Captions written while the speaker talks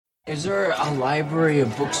Is there a library, a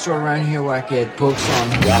bookstore around here where I can get books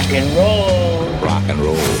on rock and roll? Rock and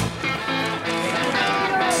roll.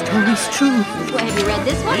 Story's true. Well, have you read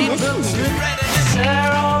this one?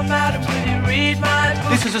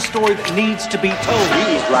 This is a story that needs to be told.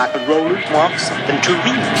 These rock and rollers want something to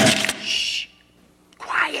read. Shh.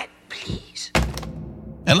 Quiet, please.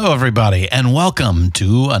 Hello, everybody, and welcome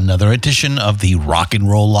to another edition of the Rock and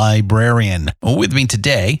Roll Librarian. With me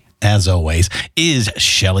today, as always, is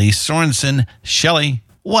Shelly Sorensen. Shelly,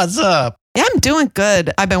 what's up? Yeah, I'm doing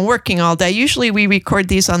good. I've been working all day. Usually we record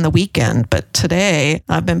these on the weekend, but today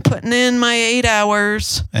I've been putting in my 8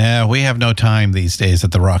 hours. We have no time these days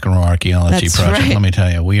at the Rock and Roll Archaeology That's Project. right. Let me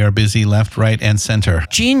tell you, we are busy left, right, and center.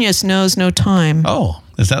 Genius knows no time. Oh,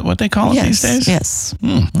 is that what they call it these days? Yes.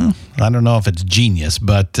 Well, I don't know if it's genius,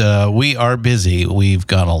 but we are busy. We've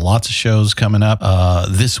got lots of shows coming up.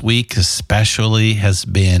 This week especially has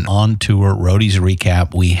been on tour Roadies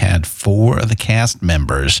Recap. We had 4 of the cast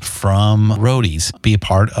members from Roadies be a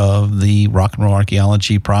part of the Rock and Roll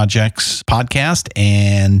Archaeology Project's podcast,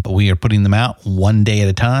 and we are putting them out one day at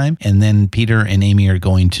a time. And then Peter and Amy are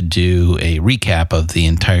going to do a recap of the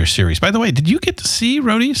entire series. By the way, did you get to see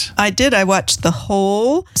Roadies? I did. I watched the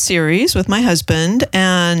whole series with my husband,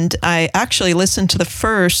 and I actually listened to the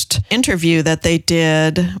first interview that they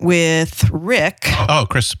did with Rick. Oh,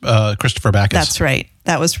 Christopher Backus. That's right.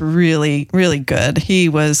 That was really, really good. He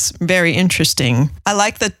was very interesting. I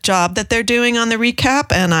like the job that they're doing on the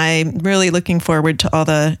recap, and I'm really looking forward to all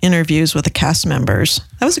the interviews with the cast members.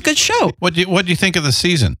 That was a good show. What do you think of the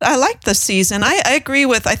season? I liked the season. I agree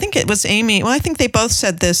with, I think it was Amy. Well, I think they both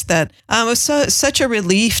said this, that it was such a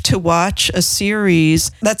relief to watch a series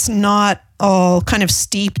that's not all kind of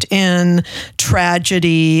steeped in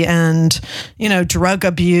tragedy and, drug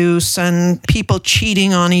abuse and people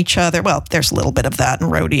cheating on each other. Well, there's a little bit of that in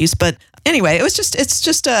Roadies, but anyway, it's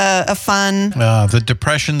just a fun. The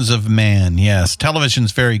depressions of man. Yes.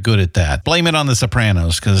 Television's very good at that. Blame it on The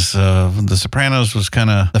Sopranos, because The Sopranos was kind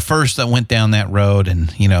of the first that went down that road.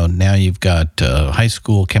 And, now you've got high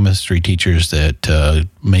school chemistry teachers that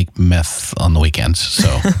make meth on the weekends. So,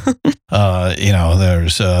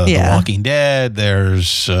 there's The Walking Dead.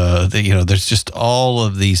 There's, there's just all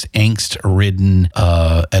of these angst-ridden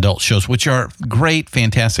adult shows, which are great,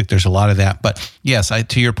 fantastic. There's a lot of that. But yes,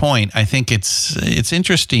 to your point, I think it's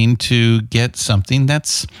interesting to get something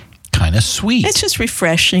that's kind of sweet. It's just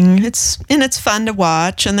refreshing. It's fun to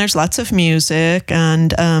watch, and there's lots of music,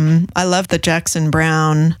 and I love the Jackson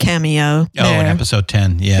Browne cameo. Oh, in episode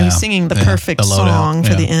 10, yeah. He was singing the perfect song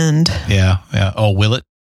for the end. Yeah. Oh, will it?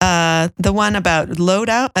 The one about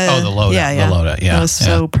loadout. The loadout. Yeah. The loadout, yeah. That was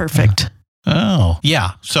so perfect. Oh,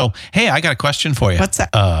 yeah. So, hey, I got a question for you. What's that?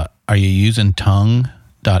 Are you using tongue.fm?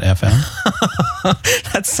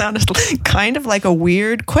 That sounded kind of like a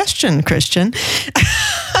weird question, Christian.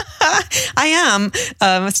 I am.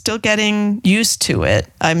 I'm still getting used to it.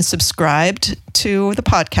 I'm subscribed to the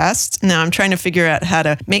podcast. Now I'm trying to figure out how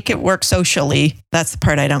to make it work socially. That's the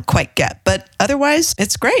part I don't quite get. But otherwise,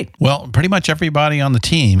 it's great. Well, pretty much everybody on the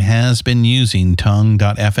team has been using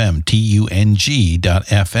tongue.fm,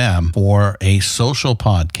 TUNG.fm, for a social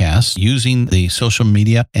podcast, using the social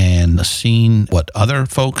media and seeing what other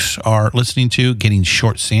folks are listening to, getting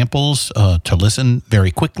short samples to listen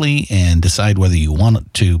very quickly and decide whether you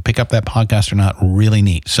want to pick up that podcast or not. Really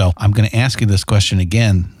neat. So I'm going to ask you this question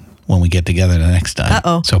again when we get together the next time.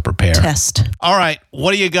 Uh-oh. So prepare. Test. All right.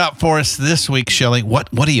 What do you got for us this week, Shelley? What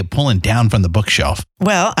are you pulling down from the bookshelf?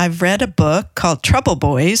 Well, I've read a book called Trouble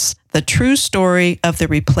Boys, The True Story of the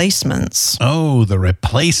Replacements. Oh, the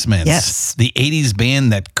Replacements. Yes. The 80s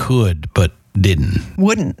band that could, but didn't.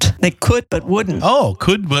 Wouldn't. They could, but wouldn't. Oh,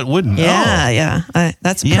 could, but wouldn't. Yeah, oh. yeah.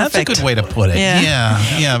 That's perfect. Yeah, that's a good way to put it.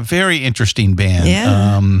 Yeah. Very interesting band.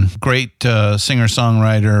 Yeah. Great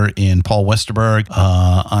singer-songwriter in Paul Westerberg.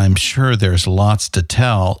 I'm sure there's lots to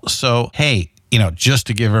tell. So, hey, just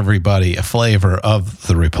to give everybody a flavor of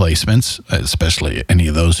the Replacements, especially any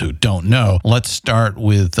of those who don't know, let's start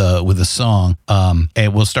with a song.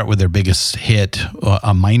 And we'll start with their biggest hit,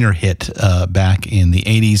 a minor hit back in the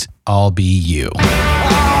 80s, I'll Be You.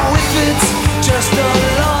 Oh, if it's just a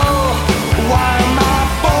lull, why am I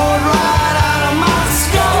bored right out of my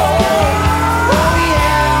skull? Oh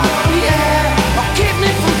yeah, oh, keep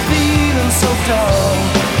me from feeling so dull.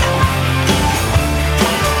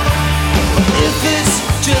 If it's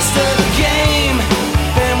just a game,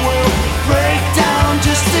 then we'll break down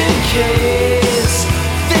just in case.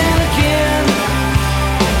 Then again,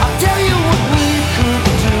 I'll tell you what we could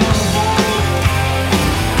do.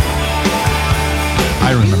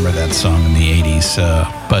 I remember that song in the 80s,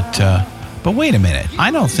 but But wait a minute. I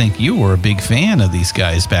don't think you were a big fan of these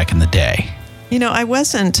guys back in the day. You know, I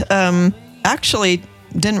wasn't actually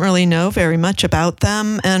didn't really know very much about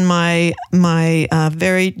them. And my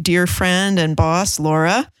very dear friend and boss,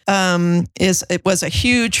 Laura, was a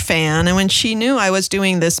huge fan. And when she knew I was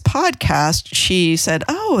doing this podcast, she said,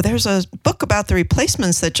 "Oh, there's a book about the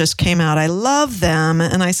Replacements that just came out. I love them."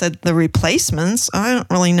 And I said, "The Replacements? I don't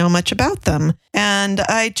really know much about them." And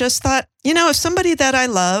I just thought, you know, if somebody that I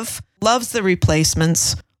loves the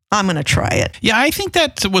Replacements, I'm going to try it. Yeah, I think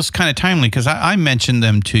that was kind of timely because I mentioned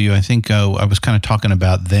them to you. I think I was kind of talking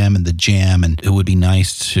about them and the Jam, and it would be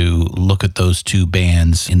nice to look at those two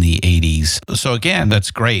bands in the 80s. So again,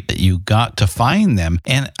 that's great that you got to find them.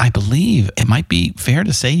 And I believe it might be fair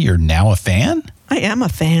to say you're now a fan? I am a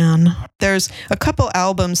fan. There's a couple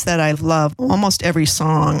albums that I love, almost every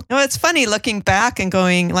song. You know, it's funny looking back and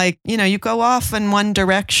going like, you know, you go off in one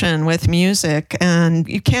direction with music and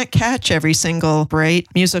you can't catch every single great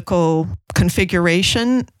musical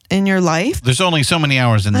configuration in your life. There's only so many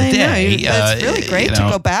hours in the I day. know. It's really great to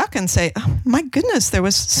go back and say, oh, my goodness, there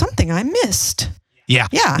was something I missed. Yeah.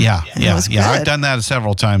 It was good. I've done that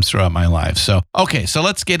several times throughout my life. So, okay, so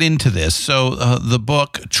let's get into this. So, the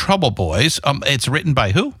book Trouble Boys, it's written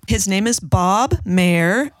by who? His name is Bob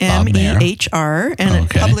Mehr, Bob Mehr. Mehr, and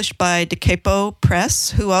it's published by DeCapo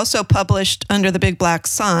Press, who also published Under the Big Black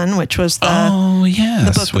Sun, which was the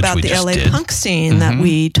book about the LA punk scene that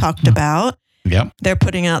we talked about. Yep. They're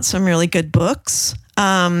putting out some really good books.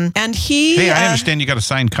 And he... Hey, I understand you got a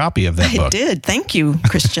signed copy of that book. I did. Thank you,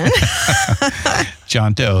 Christian.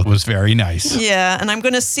 John Doe was very nice. Yeah, and I'm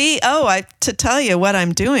going to see... to tell you what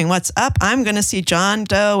I'm doing, what's up, I'm going to see John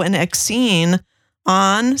Doe and Exene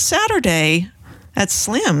on Saturday at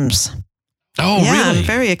Slim's. Oh, yeah, really? I'm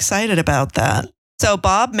very excited about that. So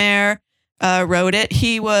Bob Mehr wrote it.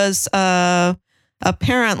 He was...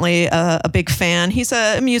 apparently a big fan. He's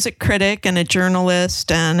a music critic and a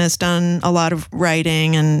journalist and has done a lot of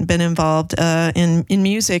writing and been involved in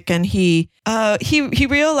music. And he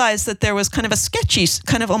realized that there was kind of a sketchy,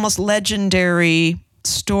 kind of almost legendary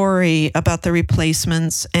story about the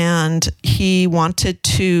Replacements, and he wanted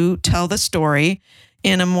to tell the story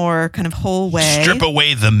in a more kind of whole way. Strip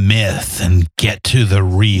away the myth and get to the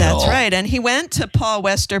real. That's right. And he went to Paul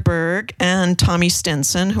Westerberg and Tommy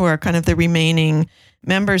Stinson, who are kind of the remaining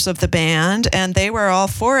members of the band, and they were all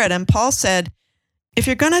for it. And Paul said, if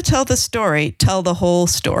you're going to tell the story, tell the whole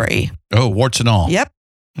story. Oh, warts and all. Yep.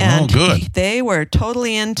 And they were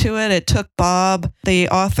totally into it. It took Bob, the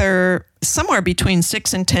author, somewhere between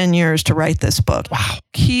 6 and 10 years to write this book. Wow.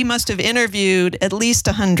 He must have interviewed at least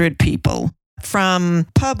 100 people. From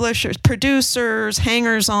publishers, producers,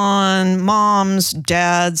 hangers-on, moms,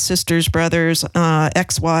 dads, sisters, brothers,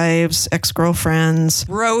 ex-wives, ex-girlfriends,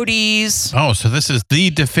 roadies. Oh, so this is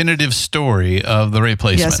the definitive story of the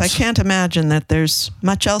Replacements. Yes, I can't imagine that there's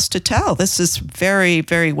much else to tell. This is very,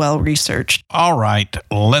 very well researched. All right,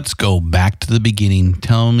 let's go back to the beginning.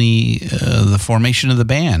 Tell me the formation of the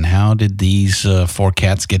band. How did these four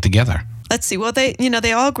cats get together? Let's see. Well,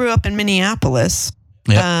 they all grew up in Minneapolis.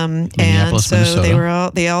 Yep. And so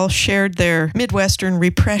Minnesota. they all shared their Midwestern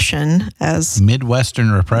repression as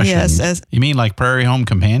Midwestern repression. Yes, you mean like Prairie Home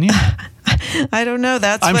Companion? I don't know.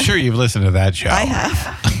 I'm sure you've listened to that show. I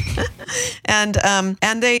have.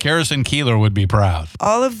 And they Garrison Keillor would be proud.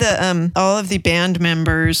 All of the band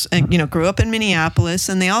members, grew up in Minneapolis,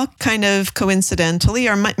 and they all kind of coincidentally,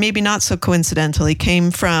 or maybe not so coincidentally,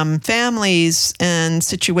 came from families and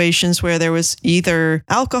situations where there was either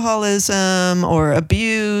alcoholism or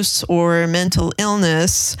abuse or mental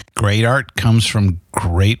illness. Great art comes from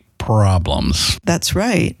great problems. That's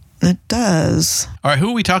right. It does. All right,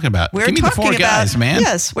 who are we talking about? Give me the four guys, man.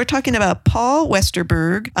 Yes, we're talking about Paul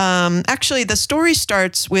Westerberg. Actually, the story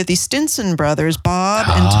starts with the Stinson brothers, Bob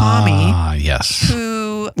and Tommy. Yes.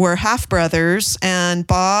 Who were half brothers, and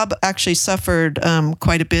Bob actually suffered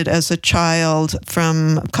quite a bit as a child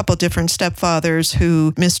from a couple different stepfathers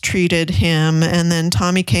who mistreated him. And then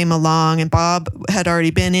Tommy came along, and Bob had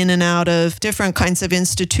already been in and out of different kinds of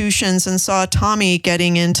institutions and saw Tommy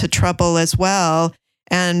getting into trouble as well.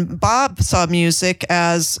 And Bob saw music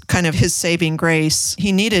as kind of his saving grace.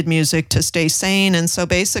 He needed music to stay sane, and so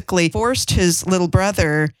basically forced his little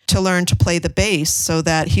brother to learn to play the bass so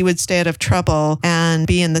that he would stay out of trouble and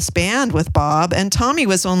be in this band with Bob. And Tommy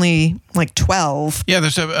was only like 12. Yeah,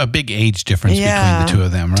 there's a big age difference between the two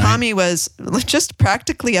of them, right? Tommy was just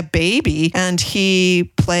practically a baby, and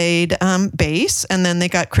he played bass. And then they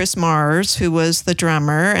got Chris Mars, who was the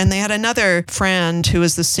drummer, and they had another friend who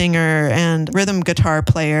was the singer and rhythm guitar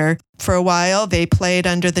guitar player. For a while, they played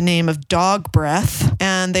under the name of Dog Breath,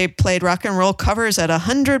 and they played rock and roll covers at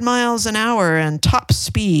 100 miles an hour and top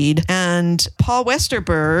speed. And Paul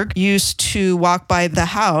Westerberg used to walk by the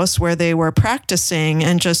house where they were practicing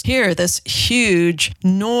and just hear this huge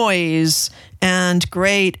noise and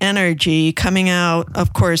great energy coming out.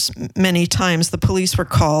 Of course, many times the police were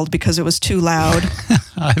called because it was too loud.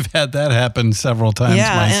 I've had that happen several times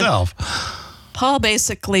myself. Paul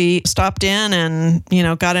basically stopped in and, you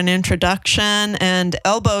know, got an introduction and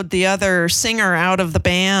elbowed the other singer out of the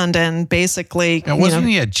band and basically... Now, wasn't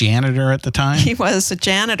he a janitor at the time? He was a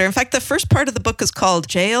janitor. In fact, the first part of the book is called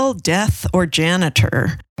Jail, Death, or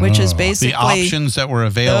Janitor, which is basically... The options that were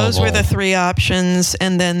available. Those were the three options.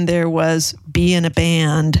 And then there was be in a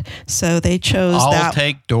band. So they chose that. I'll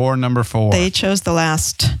take door number 4. They chose the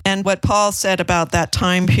last. And what Paul said about that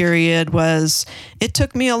time period was, it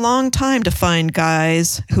took me a long time to find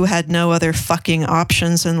guys who had no other fucking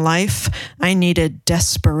options in life. I needed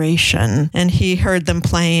desperation. And he heard them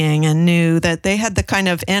playing and knew that they had the kind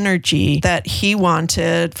of energy that he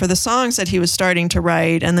wanted for the songs that he was starting to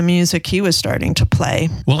write and the music he was starting to play.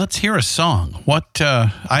 Well, let's hear a song. What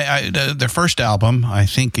their first album, I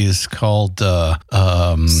think, is called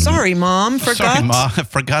Sorry, Mom. Sorry, Mom. I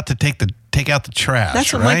forgot to take out the trash.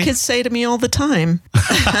 That's what my kids say to me all the time.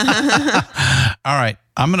 All right,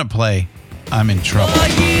 I'm going to play I'm in Trouble. Oh,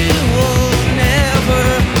 you will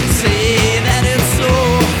never say that it's so.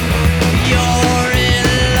 You're in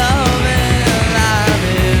love and I'm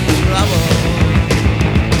in trouble.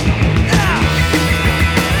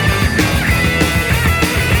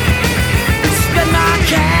 Spend my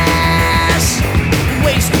cash,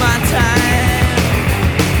 waste my time.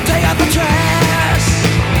 Take out the trash,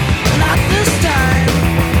 not this time.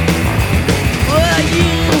 Well,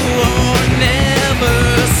 you will never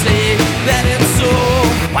say that it's so.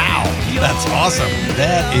 Wow, that's awesome.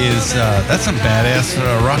 That is that's some badass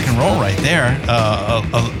rock and roll right there.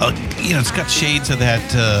 You know, it's got shades of that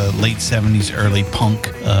late 70s, early punk.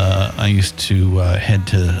 I used to head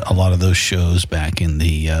to a lot of those shows back in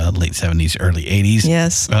the late 70s, early 80s.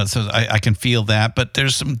 Yes. So I can feel that, but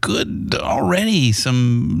there's some good already,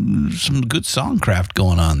 some good songcraft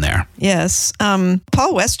going on there. Yes.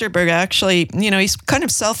 Paul Westerberg actually, you know, he's kind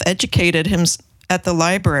of self-educated himself at the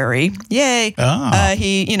library. Yay. Oh.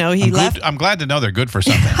 He left. I'm glad to know they're good for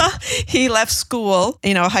something. He left school,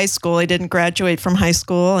 you know, high school. He didn't graduate from high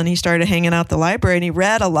school and he started hanging out at the library and he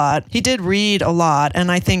read a lot. He did read a lot.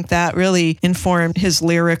 And I think that really informed his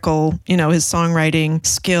lyrical, you know, his songwriting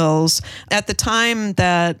skills. At the time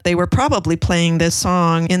that they were probably playing this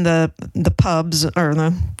song in the pubs or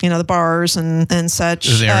the bars and such.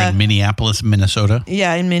 They're in Minneapolis, Minnesota.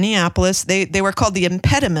 Yeah, in Minneapolis. They were called the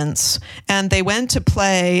Impediments, and they went to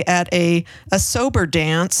play at a sober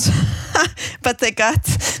dance, but they got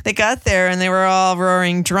there and they were all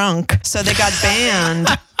roaring drunk, so they got banned.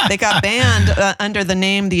 They got banned under the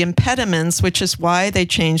name The Impediments, which is why they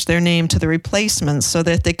changed their name to The Replacements, so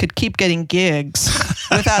that they could keep getting gigs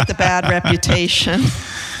without the bad reputation.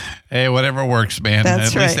 Hey, whatever works, man.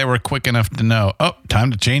 That's At least they were quick enough to know, time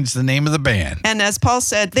to change the name of the band. And as Paul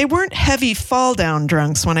said, they weren't heavy fall-down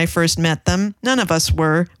drunks when I first met them. None of us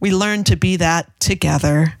were. We learned to be that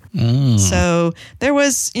together. So there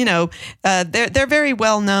was, you know, they're very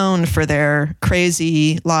well known for their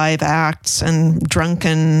crazy live acts and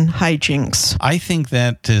drunken hijinks. I think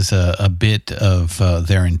that is a bit of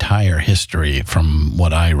their entire history from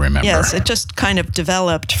what I remember. Yes, it just kind of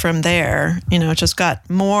developed from there. You know, it just got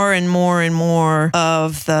more and more and more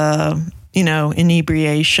of the, you know,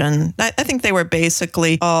 inebriation. I think they were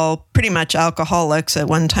basically all pretty much alcoholics at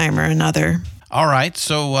one time or another. All right,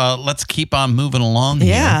 so let's keep on moving along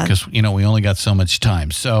here because, you know, we only got so much time.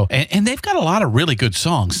 So, and they've got a lot of really good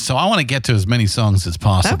songs, so I want to get to as many songs as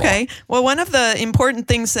possible. Okay. Well, one of the important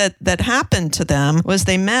things that happened to them was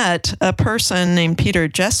they met a person named Peter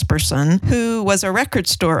Jesperson, who was a record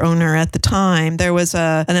store owner at the time. There was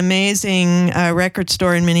an amazing record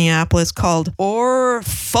store in Minneapolis called Or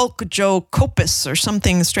Folk Joe Copus or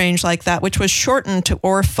something strange like that, which was shortened to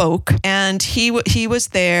Or Folk. And he was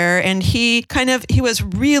there, and he was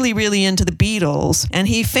really, really into the Beatles, and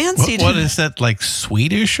he fancied... What is that, like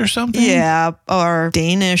Swedish or something? Yeah, or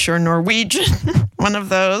Danish or Norwegian, one of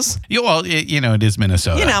those. Well, you know, it is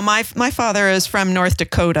Minnesota. You know, my father is from North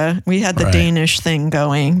Dakota. We had the Danish thing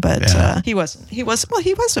going, but he wasn't. He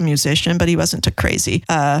was a musician, but he wasn't a crazy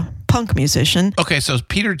punk musician. Okay, so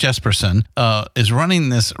Peter Jesperson is running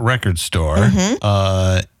this record store,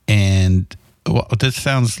 and Well, this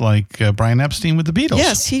sounds like Brian Epstein with the Beatles.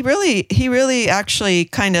 Yes, he really actually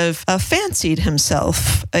kind of fancied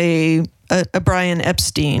himself a Brian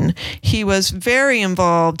Epstein. He was very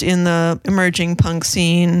involved in the emerging punk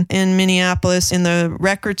scene in Minneapolis in the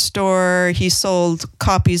record store. He sold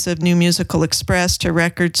copies of New Musical Express to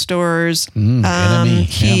record stores. Enemy.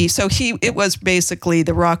 It was basically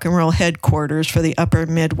the rock and roll headquarters for the upper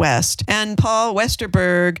Midwest. And Paul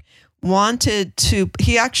Westerberg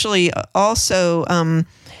he actually also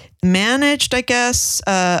managed, I guess,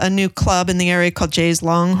 a new club in the area called Jay's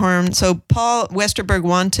Longhorn. So Paul Westerberg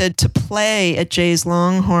wanted to play at Jay's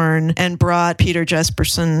Longhorn and brought Peter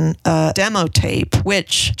Jesperson a demo tape,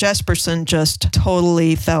 which Jesperson just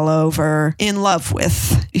totally fell over in love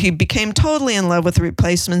with. He became totally in love with the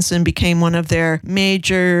Replacements and became one of their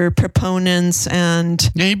major proponents. And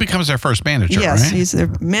yeah, he becomes their first manager, yes, right? He's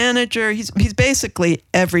their manager. He's basically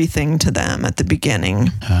everything to them at the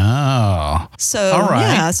beginning. Oh. So, all right.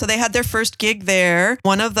 yeah, so they had their first gig there.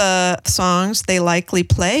 One of the songs they likely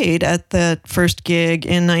played at the first gig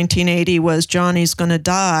in 1980 was Johnny's Gonna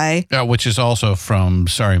Die. Which is also from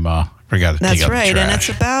Sorry Ma. Forgot to take That's out the right. trash. And it's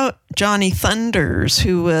about Johnny Thunders,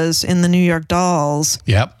 who was in the New York Dolls.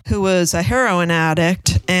 Yep. Who was a heroin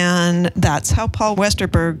addict. And that's how Paul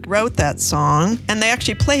Westerberg wrote that song. And they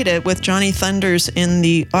actually played it with Johnny Thunders in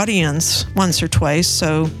the audience once or twice.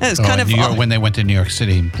 So it was kind of... New York, when they went to New York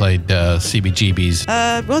City and played CBGB's.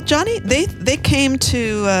 Well, Johnny, they came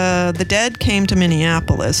to... the Dead came to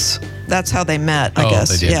Minneapolis. That's how they met, I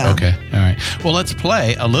guess. Oh, they did. Yeah. Okay. All right. Well, let's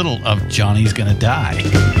play a little of Johnny's Gonna Die.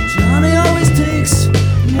 Johnny always takes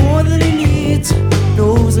more than he needs.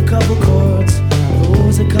 Knows a couple chords,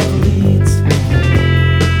 knows a couple leads.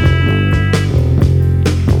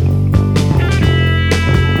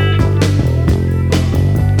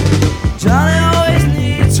 Johnny always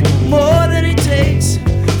needs more than he takes.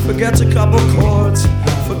 Forgets a couple chords,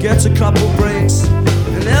 forgets a couple breaks.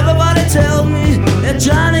 And everybody tells me that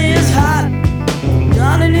Johnny is hot.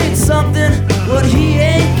 Johnny needs something what he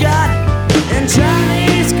ain't got. And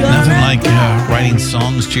Johnny's gonna Nothing like die. writing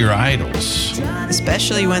songs to your idols.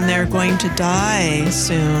 Especially when they're going to die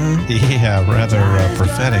soon. Yeah, rather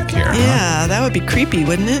prophetic here. Yeah, that would be creepy,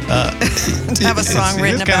 wouldn't it? To have a song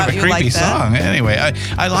written it's kind about of a you creepy like that. song. Anyway,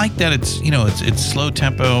 I like that it's slow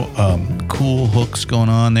tempo, cool hooks going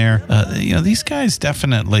on there. These guys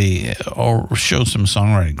definitely show some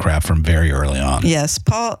songwriting craft from very early on. Yes,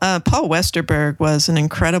 Paul Westerberg was an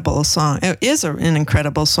incredible an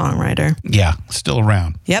incredible songwriter. Yeah, still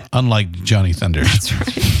around. Yep. Unlike Johnny Thunders. That's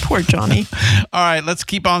right. Poor Johnny. All right, let's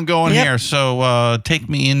keep on going Yep. here. So take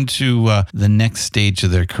me into the next stage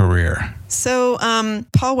of their career. So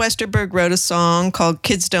Paul Westerberg wrote a song called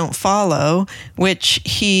Kids Don't Follow, which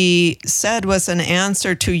he said was an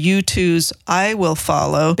answer to U2's I Will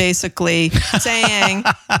Follow, basically saying,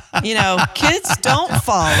 kids don't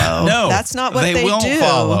follow. No, that's not what they won't do.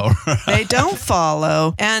 Follow. They don't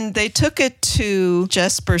follow. And they took it to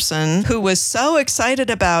Jesperson, who was so excited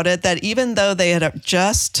about it that even though they had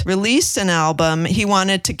just released an album, he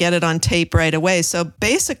wanted to get it on tape right away. So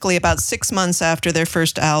basically about 6 months after their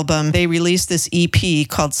first album, they released this EP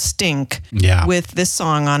called Stink with this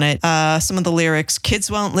song on it. Some of the lyrics,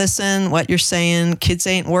 kids won't listen, what you're saying, kids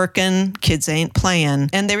ain't working, kids ain't playing.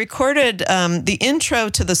 And they recorded, the intro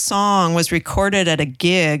to the song was recorded at a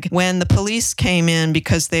gig when the police came in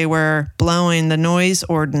because they were blowing the noise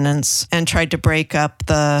ordinance and tried to break up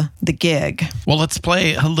the gig. Well, let's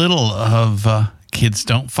play a little of Kids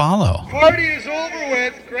Don't Follow. Party is over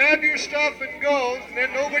with, grab your stuff and go, and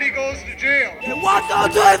then nobody goes to jail. 1,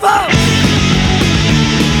 2, 3, 4.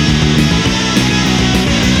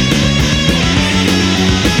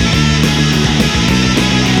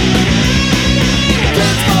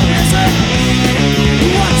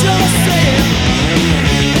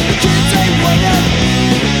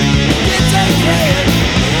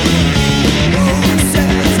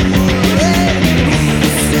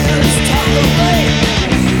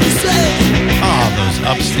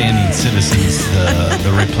 Upstanding citizens,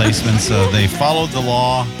 the Replacements. They followed the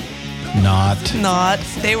law. Not.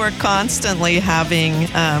 They were constantly having,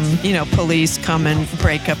 police come and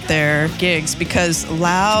break up their gigs because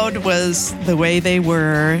loud was the way they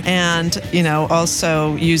were, and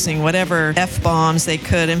also using whatever F-bombs they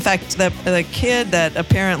could. In fact, the kid that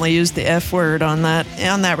apparently used the F word on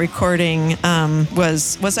that recording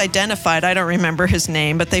was identified. I don't remember his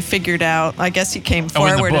name, but they figured out. I guess he came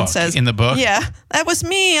forward and says, "In the book, yeah, that was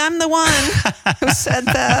me. I'm the one who said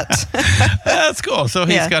that." That's cool. So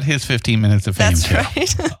he's got his 15 15 minutes of fame, That's too.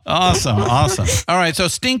 right. Awesome. All right, so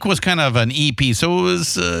Stink was kind of an EP. So it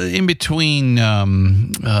was in between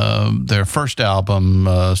their first album,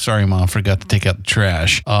 Sorry Mom, Forgot to Take Out the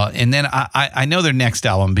Trash. And then I know their next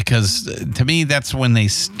album because to me, that's when they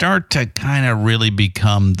start to kind of really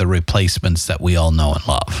become the Replacements that we all know and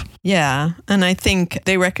love. Yeah, and I think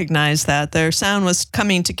they recognized that their sound was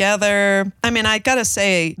coming together. I mean, I gotta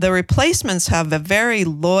say, the Replacements have a very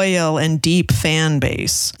loyal and deep fan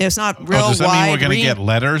base. It's not real does that wide. mean we're going to get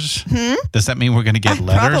letters? Does that mean we're going to get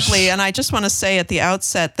letters? Probably, and I just want to say at the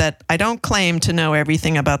outset that I don't claim to know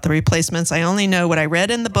everything about the Replacements. I only know what I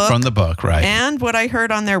read in the book. From the book, right. And what I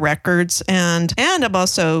heard on their records, and I'm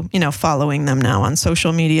also, following them now on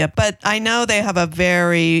social media. But I know they have a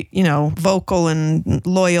very, vocal and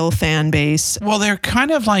loyal fan base. Well, they're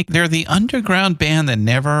kind of like, they're the underground band that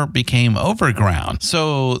never became overground.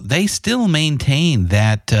 So they still maintain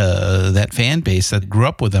that fan base that grew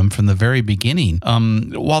up with them from the very beginning.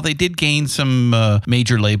 While they did gain some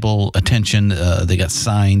major label attention, they got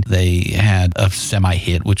signed, they had a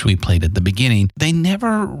semi-hit, which we played at the beginning. They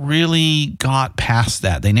never really got past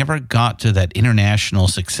that. They never got to that international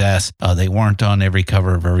success. They weren't on every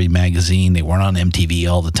cover of every magazine. They weren't on MTV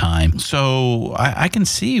all the time. So I can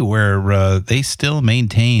see where they still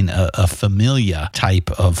maintain a familia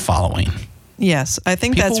type of following. Yes, I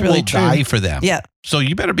think People that's really will true. die for them. Yeah. So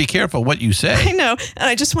you better be careful what you say. I know. And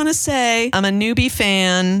I just want to say, I'm a newbie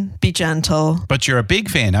fan. Be gentle. But you're a big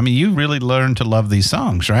fan. I mean, you really learned to love these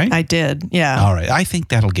songs, right? I did. Yeah. All right. I think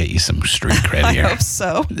that'll get you some street cred I here. hope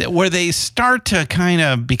so. Where they start to kind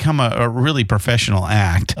of become a really professional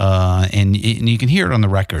act, and you can hear it on the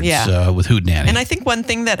records with Hootenanny. And I think one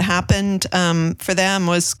thing that happened for them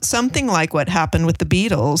was something like what happened with the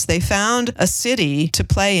Beatles. They found a city to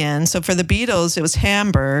play in. So for the Beatles, it was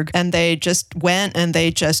Hamburg, and they just went and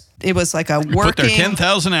it was like a working... Put their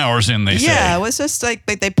 10,000 hours in, they say. Yeah, it was just like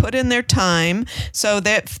they put in their time. So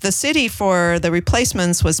the city for the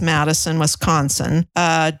Replacements was Madison, Wisconsin.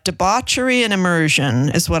 Debauchery and immersion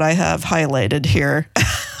is what I have highlighted here.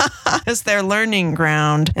 As their learning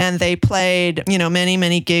ground, and they played, many,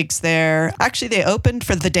 many gigs there. Actually, they opened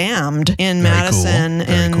for The Damned in Madison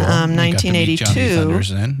in 1982. Johnny Thunders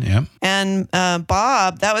then, yeah. And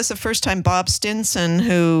Bob, that was the first time Bob Stinson,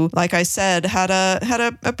 who, like I said, had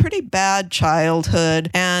a pretty bad childhood,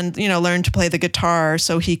 and learned to play the guitar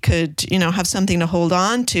so he could have something to hold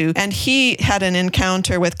on to. And he had an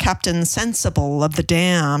encounter with Captain Sensible of The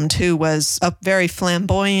Damned, who was a very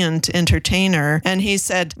flamboyant entertainer, and he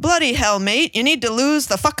said, "Bloody hell, mate, you need to lose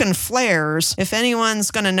the fucking flares. If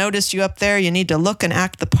anyone's going to notice you up there, you need to look and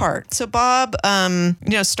act the part." So Bob,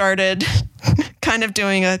 started kind of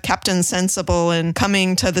doing a Captain Sensible and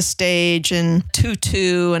coming to the stage in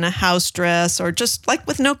tutu and a house dress, or just like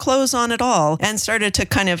with no clothes on at all, and started to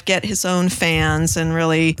kind of get his own fans and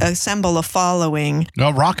really assemble a following.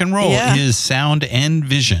 Well, rock and roll is sound and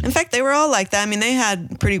vision. In fact, they were all like that. I mean, they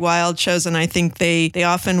had pretty wild shows, and I think they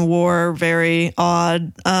often wore very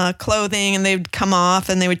odd clothing, and they would come off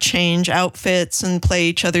and they would change outfits and play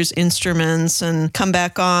each other's instruments and come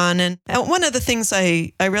back on. And one of the things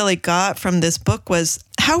I really got from this book was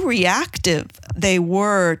how reactive they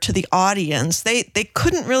were to the audience. They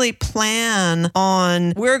couldn't really plan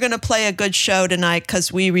on, we're going to play a good show tonight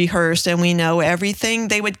because we rehearsed and we know everything.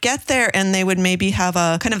 They would get there and they would maybe have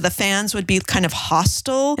the fans would be kind of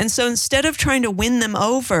hostile. And so instead of trying to win them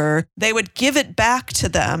over, they would give it back to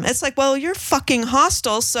them. It's like, well, you're fucking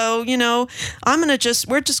hostile. So,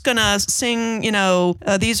 we're just going to sing,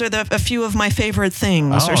 these are a few of my favorite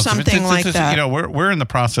things or something like that. We're in the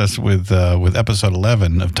process with episode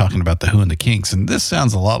 11 of talking about the Who and the Kinks, and this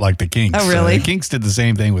sounds a lot like the Kinks. Oh, really? The Kinks did the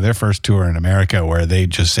same thing with their first tour in America, where they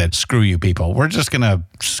just said, "Screw you, people. We're just gonna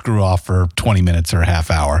screw off for 20 minutes or a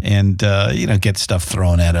half hour, and get stuff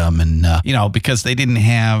thrown at them." And because they didn't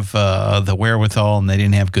have the wherewithal and they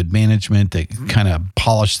didn't have good management that kind of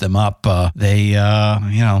polished them up,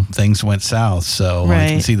 things went south. So I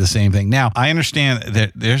can see the same thing. Now I understand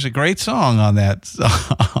that there's a great song on that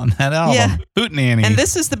album, Hootenanny, and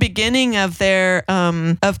this is the beginning of their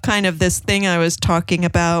of kind of this thing I was talking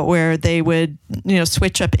about, where they would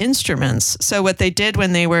switch up instruments. So what they did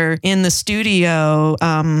when they were in the studio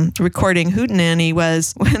recording Hootenanny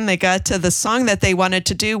was, when they got to the song that they wanted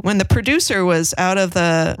to do, when the producer was out of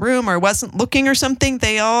the room or wasn't looking or something,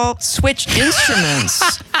 they all switched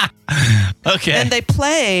instruments. Okay. And they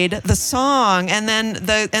played the song, and then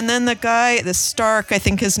the guy, the Stark, I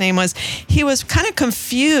think his name was, he was kind of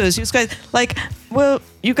confused. He was like, "Well,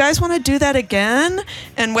 you guys want to do that again?"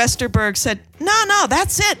 And Westerberg said, No,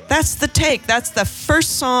 that's it. That's the take. That's the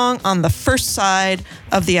first song on the first side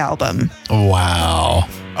of the album. Wow.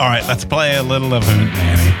 All right, let's play a little of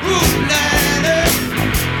Hootenanny.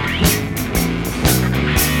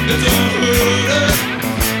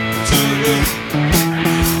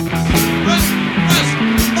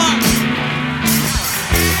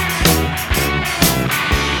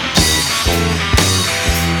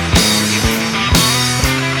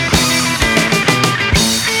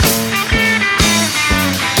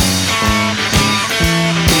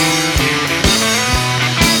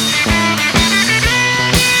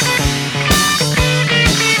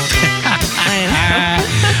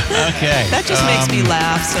 Okay. That just makes me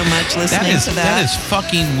laugh so much listening to that. That is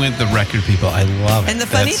fucking with the record, people. I love it. And the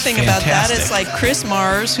funny That's thing about that fantastic. is, like, Chris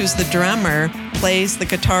Mars, who's the drummer, plays the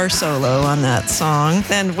guitar solo on that song.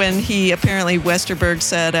 And when apparently Westerberg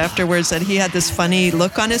said afterwards that he had this funny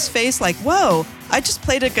look on his face, like, whoa, I just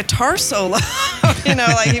played a guitar solo.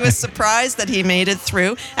 Like he was surprised that he made it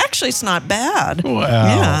through. Actually, it's not bad. Well,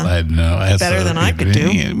 yeah. I know. That's Better than I could do.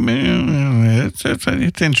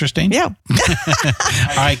 It's interesting. Yeah. All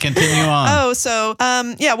right, continue on. Oh, so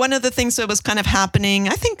one of the things that was kind of happening,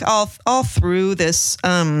 I think all through this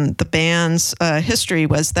the band's history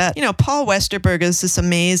was that Paul Westerberg is this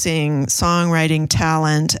amazing songwriting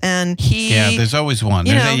talent, and there's always one.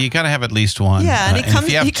 You got to have at least one. Yeah, and if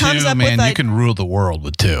you have he comes two, up man, with you can rule the world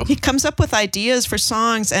with two. He comes up with ideas for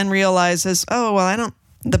songs and realizes, oh well,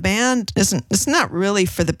 the band it's not really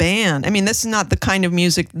for the band. I mean, this is not the kind of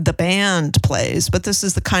music the band plays, but this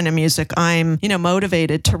is the kind of music I'm,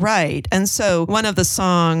 motivated to write. And so one of the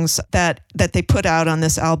songs that they put out on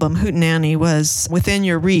this album, Hootenanny, was Within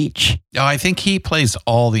Your Reach. Oh, I think he plays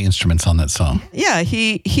all the instruments on that song. Yeah,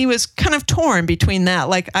 he was kind of torn between that.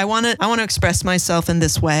 Like, I want to express myself in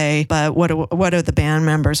this way, but what do the band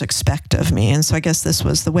members expect of me? And so I guess this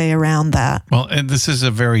was the way around that. Well, this is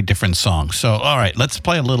a very different song. So, all right, let's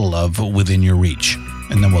play a little of Within Your Reach,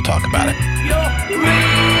 and then we'll talk about it.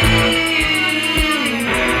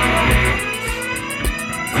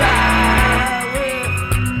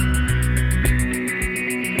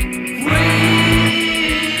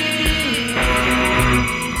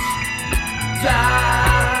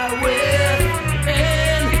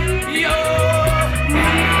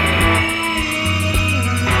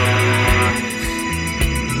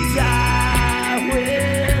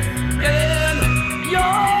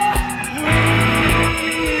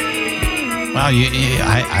 Wow,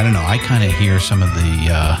 I don't know. I kind of hear some of the,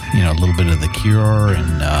 a little bit of The Cure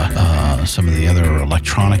and some of the other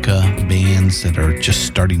electronica bands that are just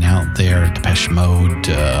starting out there. Depeche Mode,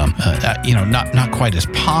 not quite as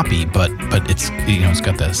poppy, but it's it's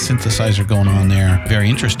got that synthesizer going on there. Very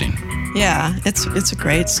interesting. Yeah, it's a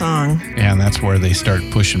great song. Yeah, and that's where they start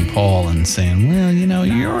pushing Paul and saying, well,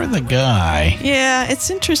 you're the guy. Yeah, it's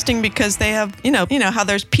interesting because they have, how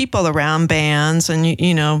there's people around bands, and,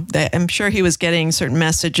 I'm sure he was getting certain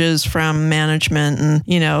messages from management and,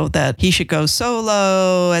 that he should go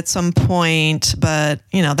solo at some point, but,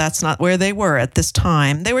 that's not where they were at this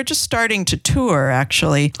time. They were just starting to tour,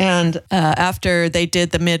 actually. And after they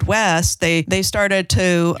did the Midwest, they started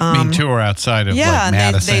to... tour outside of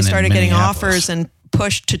Madison, they started and getting offers and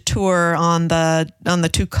pushed to tour on the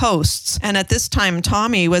two coasts. And at this time,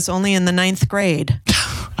 Tommy was only in the 9th grade.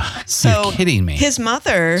 So you're kidding me. His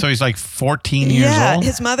mother... So he's like 14 years old? Yeah,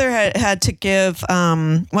 his mother had to give,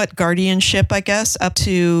 guardianship, I guess, up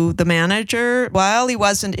to the manager. While he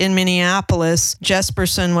wasn't in Minneapolis,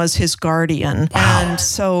 Jesperson was his guardian. Wow. And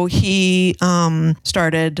so he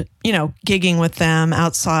started, gigging with them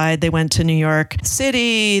outside. They went to New York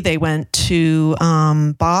City. They went to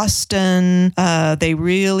Boston. They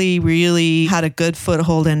really, really had a good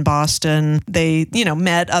foothold in Boston. They,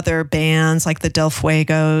 met other bands like the Del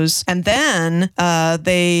Fuegos. And then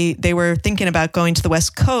they were thinking about going to the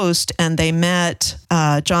West Coast, and they met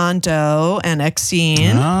John Doe and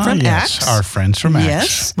Exene from X. Our friends from X.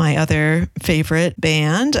 Yes, my other favorite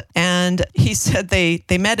band. And he said they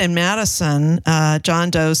met in Madison.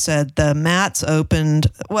 John Doe said the Mats opened.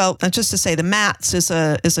 Well, just to say, the Mats is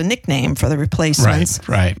a nickname for the Replacements.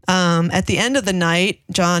 Right. At the end of the night,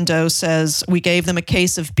 John Doe says we gave them a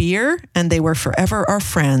case of beer, and they were forever our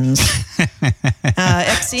friends.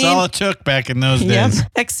 That's all it took back in those days.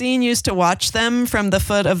 Yep. Exene used to watch them from the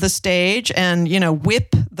foot of the stage and,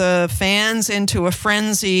 whip the fans into a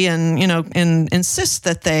frenzy and, and insist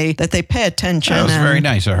that they pay attention. That was very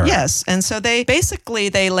nice of her. Yes. And so they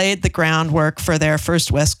laid the groundwork for their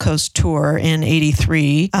first West Coast tour in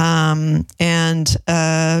 83. Got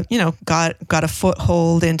a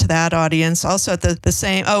foothold into that audience. Also at the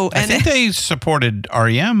same, I think they supported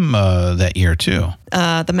REM that year too.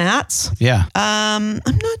 the Mats? Yeah. I'm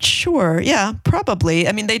not sure. Yeah, probably.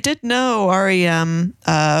 I mean, they did know REM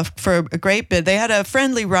for a great bit. They had a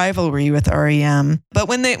friendly rivalry with REM. But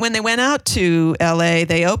when they went out to LA,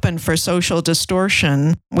 they opened for Social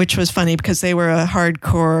Distortion, which was funny because they were a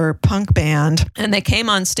hardcore punk band. And they came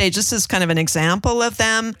on stage. This is kind of an example of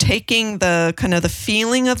them taking the kind of the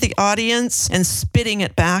feeling of the audience and spitting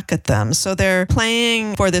it back at them. So they're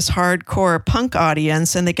playing for this hardcore punk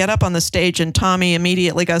audience, and they get up on the stage, and Tommy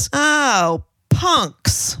immediately goes, "Oh,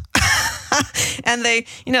 punks." And they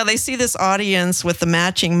see this audience with the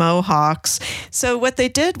matching mohawks. So what they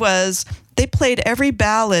did was they played every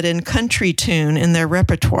ballad and country tune in their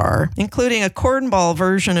repertoire, including a cornball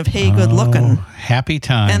version of Hey Good Lookin'. Happy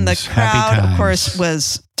times. And the crowd, of course,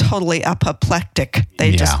 was totally apoplectic.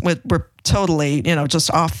 They just were totally,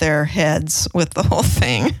 just off their heads with the whole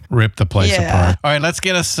thing. Rip the place apart. All right, let's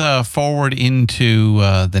get us forward into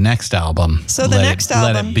the next album. So the next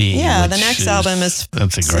album, Let It Be. Yeah, the next album is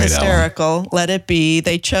that's a great hysterical. Album. Let It Be.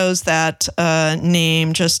 They chose that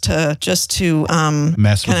name just to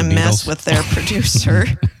mess with their producer.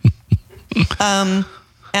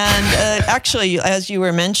 And actually, as you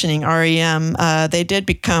were mentioning, REM, they did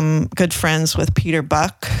become good friends with Peter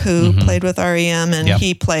Buck, who played with REM, and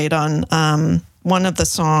he played on one of the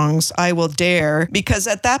songs, I Will Dare, because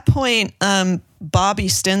at that point, Bobby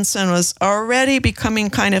Stinson was already becoming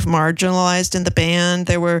kind of marginalized in the band.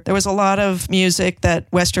 There was a lot of music that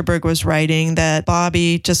Westerberg was writing that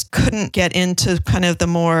Bobby just couldn't get into, kind of the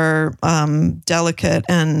more delicate,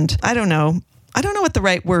 and I don't know what the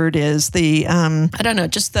right word is. He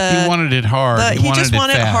wanted it hard. He just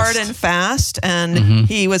wanted it hard and fast, and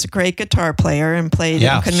he was a great guitar player and played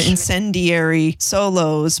kind of incendiary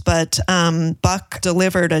solos. But Buck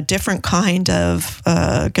delivered a different kind of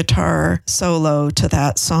guitar solo to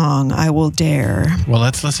that song, I Will Dare. Well,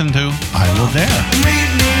 let's listen to I Will Dare.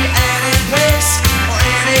 Meet me any place or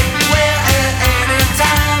anywhere at any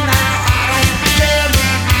time. Now I don't care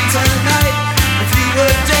tonight if you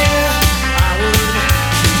were there. I would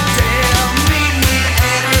dare. Meet me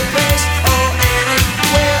any place or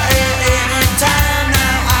anywhere at any time.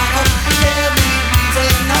 Now I don't care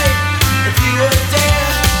tonight if you were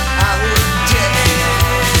there. I would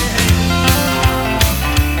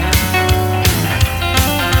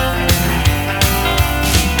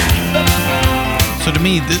So to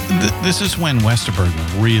me, this is when Westerberg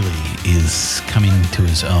really is coming to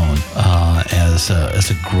his own as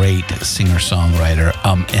a great singer-songwriter.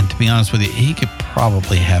 And to be honest with you, he could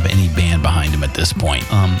probably have any band behind him at this point.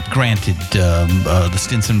 Granted, the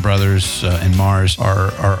Stinson brothers and Mars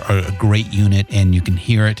are a great unit, and you can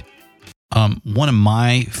hear it. One of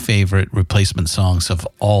my favorite replacement songs of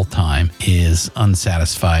all time is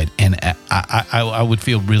Unsatisfied, and I would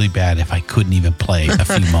feel really bad if I couldn't even play a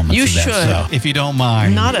few moments You of that. should. So if you don't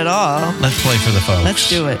mind, Not at all. let's play for the folks. Let's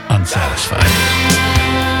do it. Unsatisfied.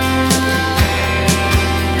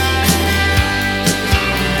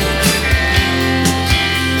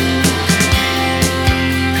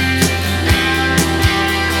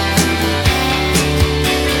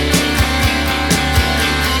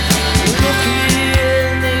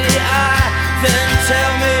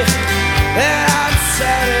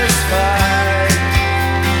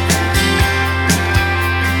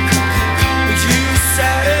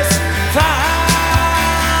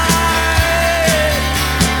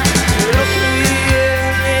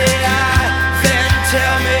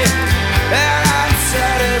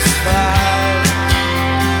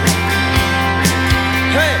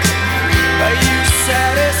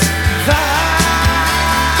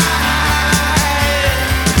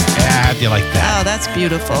 You like that? Oh, that's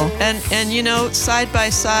beautiful. And side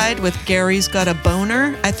by side with Gary's Got a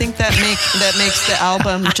Boner, I think that makes the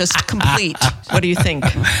album just complete. What do you think?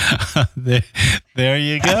 There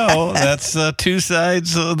you go. That's two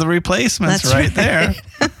sides of the replacements. That's right there.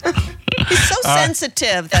 He's so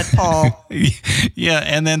sensitive, that Paul. Yeah,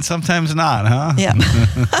 and then sometimes not, huh? Yeah.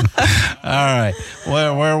 All right.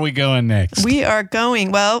 Where are we going next? We are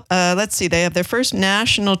going, let's see. They have their first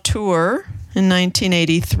national tour in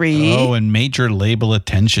 1983. Oh, and major label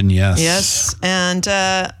attention, yes. Yes. And,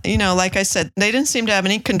 like I said, they didn't seem to have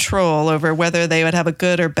any control over whether they would have a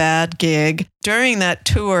good or bad gig. During that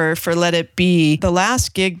tour for Let It Be, the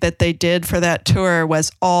last gig that they did for that tour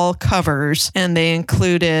was all covers, and they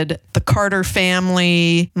included the Carter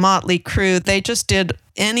Family, Motley Crue. They just did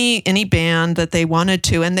any band that they wanted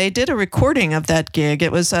to, and they did a recording of that gig.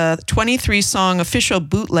 It was a 23-song official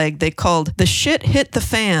bootleg they called The Shit Hit the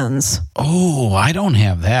Fans. Oh, I don't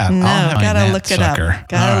have that. No, I'll have gotta that look sucker. it up.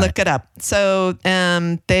 Gotta look it up. So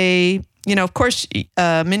they, of course,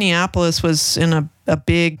 Minneapolis was in a a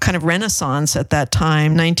big kind of renaissance at that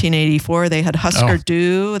time. 1984, they had Husker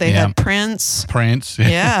Du, they had Prince.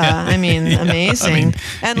 Yeah, I mean, amazing.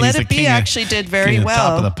 And Let It Be actually did very well.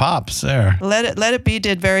 Top of the pops there. Let It Be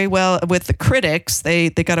did very well with the critics. They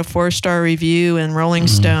got a 4-star review in Rolling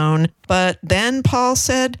Stone. But then Paul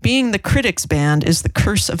said, being the critics' band is the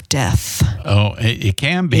curse of death. Oh, it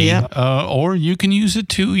can be. Yep. Or you can use it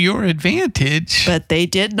to your advantage. But they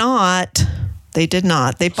did not. They did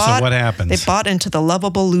not. They bought. So what happens? They bought into the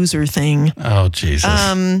lovable loser thing. Oh, Jesus.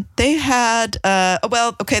 They had,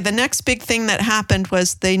 the next big thing that happened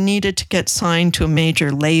was they needed to get signed to a major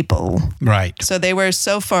label. Right. So they were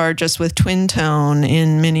so far just with Twin Tone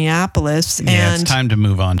in Minneapolis. Yeah, and it's time to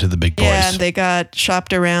move on to the big boys. Yeah, and they got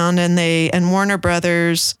shopped around and Warner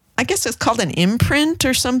Brothers, I guess it's called an imprint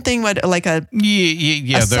or something, like a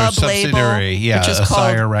they're subsidiary, which is called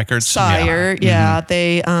Sire Records. Sire,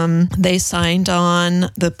 they signed on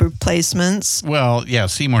the replacements. Well, yeah,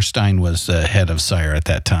 Seymour Stein was the head of Sire at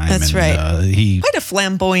that time. That's right. He quite a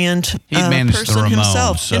flamboyant managed person the Ramones,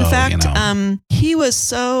 himself. so, in fact, he was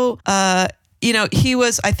so. He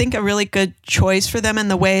was, I think, a really good choice for them in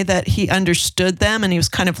the way that he understood them, and he was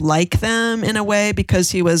kind of like them in a way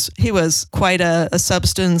because he was quite a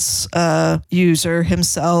substance user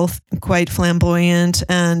himself, quite flamboyant,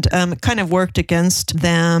 and it kind of worked against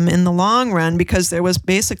them in the long run because there was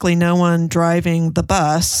basically no one driving the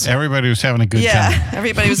bus. Everybody was having a good time. Yeah,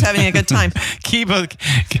 everybody was having a good time. Keep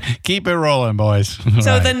it rolling, boys.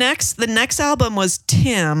 So right. the next album was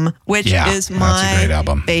Tim, which is my great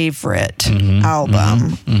album. favorite.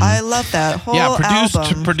 Album. I love that whole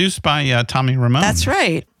album. Produced by Tommy Ramone. That's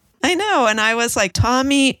right. I know. And I was like,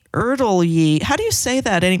 Tommy Erdelyi. How do you say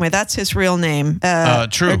that anyway? That's his real name.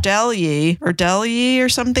 True. Erdelyi or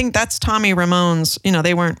something. That's Tommy Ramone's.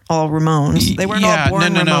 They weren't all Ramones. They weren't all born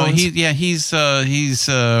Ramones. No. He's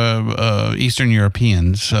Eastern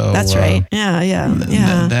European. So that's right. Yeah.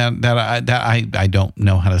 I don't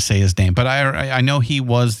know how to say his name, but I know he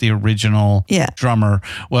was the original drummer.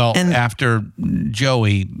 Well, after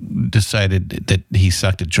Joey decided that he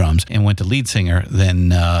sucked at drums and went to lead singer,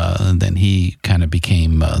 then he kind of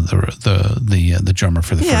became the drummer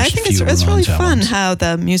for the first few Ramones albums. I think it's really fun how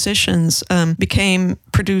the musicians became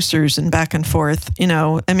producers and back and forth.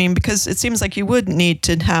 Because it seems like you would need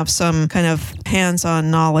to have some kind of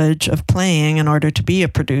hands-on knowledge of playing in order to be a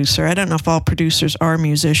producer. I don't know if all producers are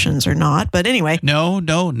musicians or not, but anyway. No,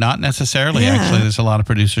 not necessarily. Yeah. Actually, there's a lot of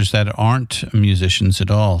producers that aren't musicians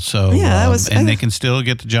at all. So they can still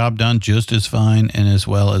get the job done just as fine and as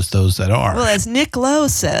well as those that are. Well, as Nick Lowe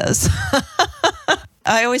says.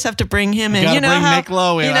 I always have to bring him in. You know bring Nick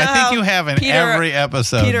Lowe in. I think you have in every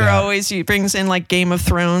episode. Peter always brings in like Game of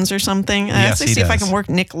Thrones or something. Yes, I have to see if I can work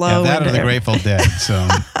Nick Lowe. Yeah, that or the Grateful Dead. So,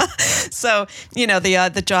 so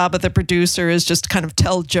the job of the producer is just kind of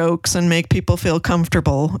tell jokes and make people feel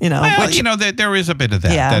comfortable. Well, there is a bit of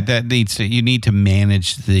that. Yeah. That needs to. You need to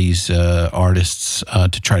manage these artists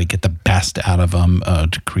to try to get the best out of them,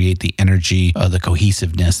 to create the energy, the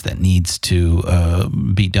cohesiveness that needs to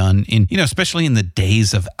be done in especially in the days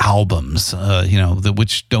of albums,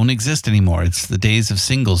 which don't exist anymore. It's the days of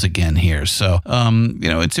singles again here. So,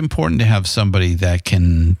 it's important to have somebody that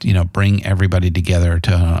can, bring everybody together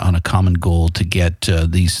on a common goal to get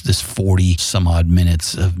this 40 some odd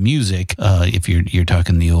minutes of music. If you're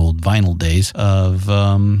talking the old vinyl days of,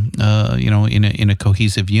 in a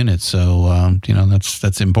cohesive unit. So,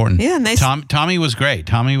 that's important. Yeah. And Tommy was great.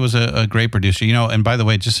 Tommy was a great producer, and by the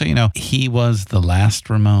way, just so you know, he was the last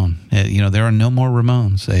Ramone. There are no more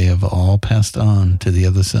Ramones. They have all passed on to the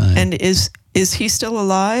other side. And is he still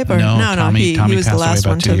alive? Or no, he was the last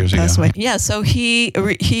one to pass away. Ago. Yeah, so he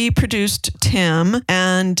produced Tim,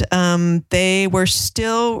 and they were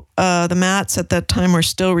still the Mats at that time were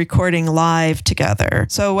still recording live together.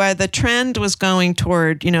 So the trend was going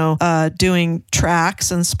toward doing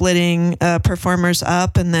tracks and splitting performers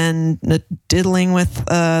up, and then diddling with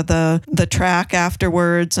the track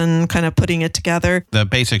afterwards and kind of putting it together. The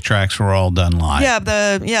basic tracks were all done live. Yeah,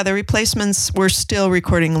 the replacements were still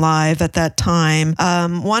recording live at that time.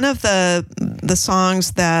 One of the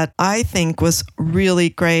songs that I think was really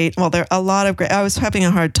great. Well, there are a lot of great. I was having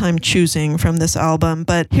a hard time choosing from this album,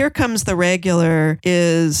 but Here Comes the Regular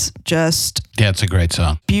is just it's a great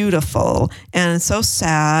song. Beautiful and so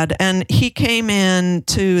sad. And he came in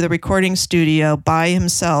to the recording studio by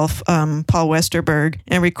himself, Paul Westerberg,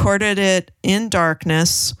 and recorded it in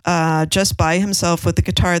darkness, just by himself with the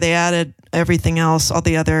guitar. They added everything else, all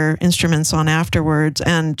the other instruments on afterwards.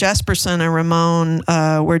 And Jesperson and Ramone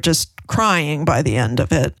were just crying by the end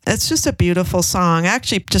of it. It's just a beautiful song. I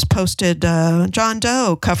actually just posted John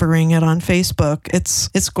Doe covering it on Facebook.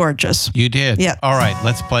 It's gorgeous. You did? Yeah. All right,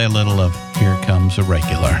 let's play a little of Here Comes a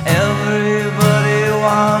Regular. Everybody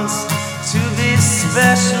wants to be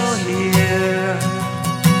special here.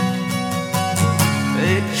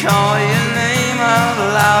 They call your name out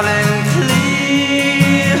loud and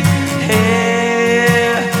clear.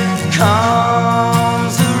 Here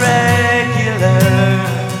comes a regular.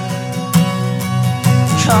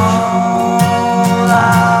 Call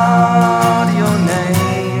out your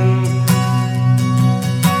name.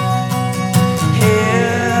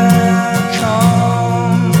 Here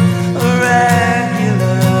comes a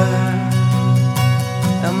regular.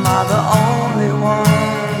 Am I the only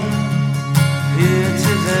one here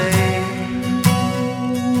today?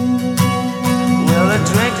 Well, a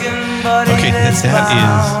drinking buddy Okay, that's that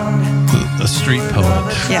bound. is a street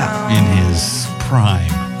poet Yeah. in his prime.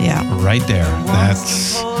 Yeah. Right there.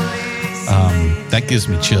 That's that gives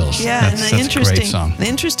me chills. Yeah, that's, and that's a great song. The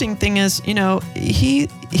interesting thing is, he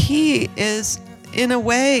is in a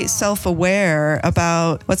way self-aware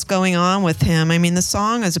about what's going on with him. I mean, the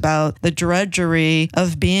song is about the drudgery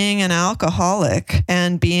of being an alcoholic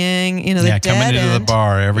and being, the dead coming into the end.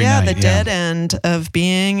 bar every night. The dead end of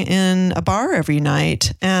being in a bar every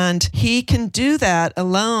night. And he can do that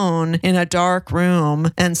alone in a dark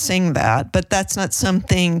room and sing that. But that's not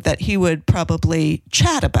something that he would probably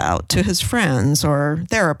chat about to his friends or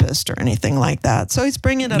therapist or anything like that. So he's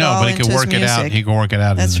bringing it all but he into can his work it out. music. He can work it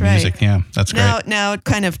out That's in the right. music. Yeah, that's great. Now,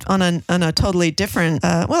 kind of on a totally different.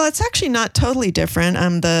 Well, it's actually not totally different.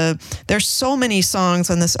 There's so many songs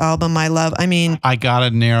on this album I love. I mean, I gotta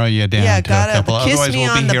narrow you down Yeah, to gotta a couple. kiss Otherwise, me we'll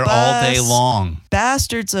on be the here all day bus. long.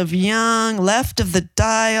 Bastards of Young, Left of the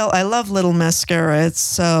Dial. I love Little Mascara. It's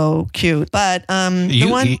so cute. But the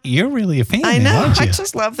one You're really a fan. I now, know. aren't you? I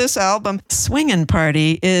just love this album. Swingin'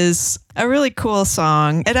 Party is a really cool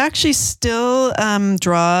song. It actually still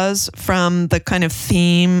draws from the kind of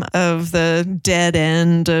theme of the dead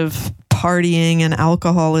end of partying and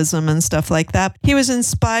alcoholism and stuff like that. He was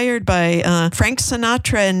inspired by Frank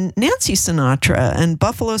Sinatra and Nancy Sinatra and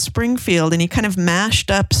Buffalo Springfield, and he kind of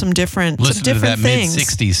mashed up some different Listen to that things.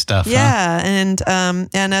 mid-'60s stuff. Yeah, and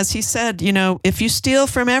as he said, if you steal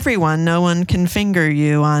from everyone, no one can finger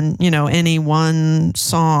you on any one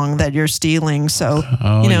song that you're stealing. So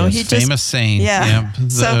Oh, yes. he just famous saying. Yeah. The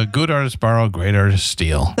So- good artists borrow, great artists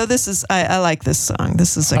steal. So this is I like this song.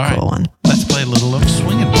 This is a All cool right. one. Let's play a little of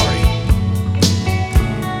Swingin' Party.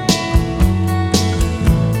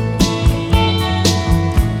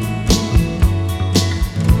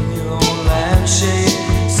 Your own lampshade,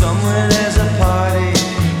 somewhere there's a party.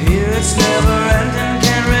 Here it's never ending,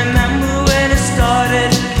 can't remember when it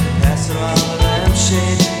started. Pass around the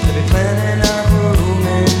lampshade, they'll be planning up a room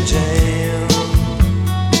in jail.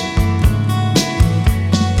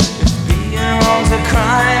 If being wrong's a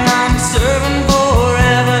crime, I'm serving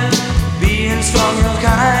forever. Being strong, real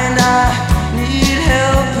kind, I need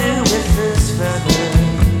help here with this feather.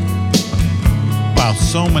 Wow,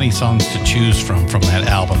 so many songs to choose from that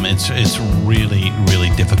album. It's really, really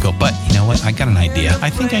difficult. But you know what? I got an idea. I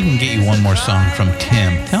think I can get you one more song from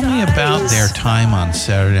Tim. Tell me about their time on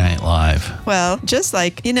Saturday Night Live. Well, just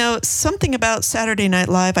like, something about Saturday Night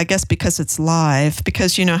Live, I guess because it's live,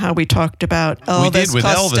 because you know how we talked about Elvis did with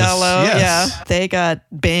Elvis, Costello. yes. Yeah, they got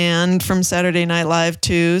banned from Saturday Night Live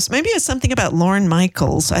too. So maybe it's something about Lorne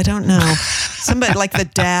Michaels. I don't know. Somebody like the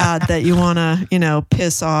dad that you want to,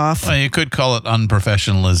 piss off. Well, you could call it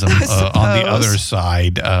unprofessionalism on the suppose. other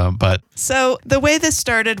side, but So the way this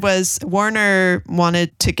started was Warner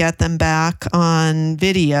wanted to get them back on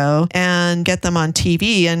video and get them on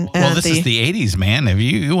TV. And this is the 80s, man. If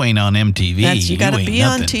you ain't on MTV, you got to ain't be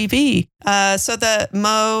on nothing. TV. So the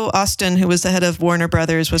Mo Austin, who was the head of Warner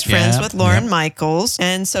Brothers, was friends Yeah, with Lorne yeah. Michaels,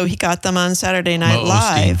 and so he got them on Saturday Night Mo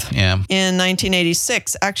Live. Osteen, yeah. In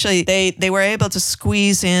 1986, actually, they were able to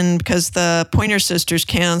squeeze in because the Pointer Sisters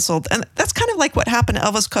canceled, and that's kind of like what happened to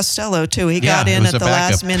Elvis Costello too. He got it in was at a the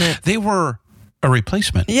backup. last minute. They were a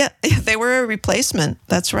replacement. Yeah, they were a replacement.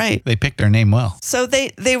 That's right. They picked their name well. So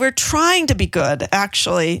they were trying to be good,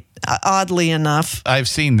 actually, oddly enough. I've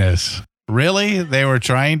seen this. Really? They were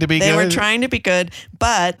trying to be good? They were trying to be good,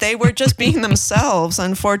 but they were just being themselves,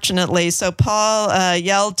 unfortunately. So Paul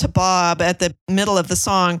yelled to Bob at the middle of the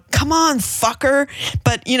song, "Come on, fucker."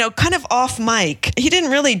 But, kind of off mic. He didn't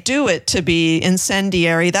really do it to be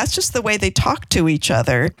incendiary. That's just the way they talk to each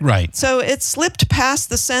other. Right. So it slipped past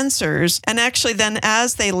the censors. And actually then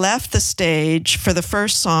as they left the stage for the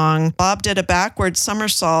first song, Bob did a backward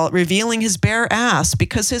somersault, revealing his bare ass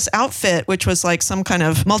because his outfit, which was like some kind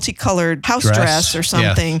of multicolored house dress or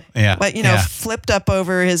something, but, flipped up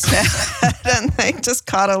over his head and they just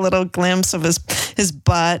caught a little glimpse of his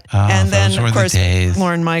butt. And then, of course,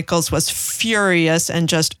 Lorne Michaels was furious and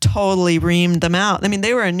just totally reamed them out. I mean,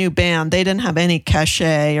 they were a new band. They didn't have any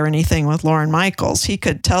cachet or anything with Lorne Michaels. He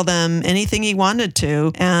could tell them anything he wanted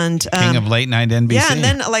to. And King of late night NBC. Yeah, and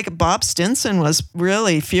then Bob Stinson was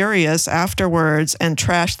really furious afterwards and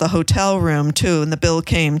trashed the hotel room too. And the bill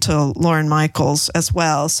came to Lorne Michaels as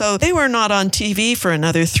well. So they were not on TV for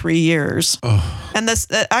another 3 years. And this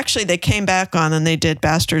actually they came back on and they did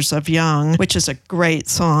Bastards of Young, which is a great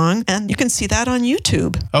song. And you can see that on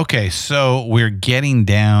YouTube. Okay, so we're getting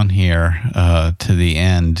down here to the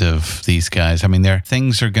end of these guys. I mean,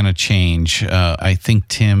 things are going to change. I think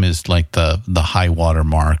Tim is like the high water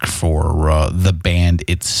mark for the band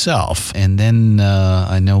itself. And then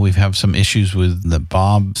I know we have some issues with the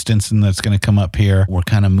Bob Stinson that's going to come up here. We're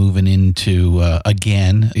kind of moving into,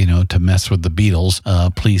 again, to mess with the Beatles,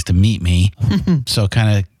 Pleased to Meet Me. So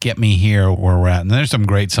kind of get me here where we're at. And there's some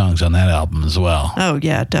great songs on that album as well. Oh,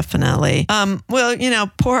 yeah, definitely. Well,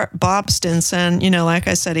 poor Bob Stinson, like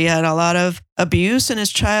I said, he had a lot of abuse in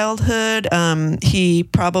his childhood. He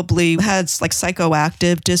probably had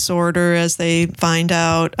psychoactive disorder, as they find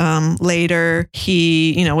out later.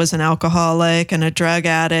 He, was an alcoholic and a drug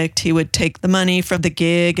addict. He would take the money from the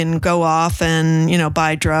gig and go off and,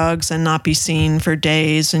 buy drugs and not be seen for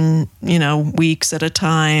days and, weeks at a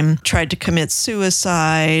time. Tried to commit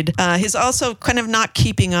suicide. He's also kind of not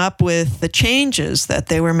keeping up with the changes that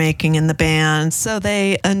they were making in the band. So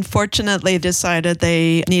they unfortunately decided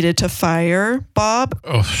they needed to fire Bob.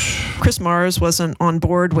 Chris Mars wasn't on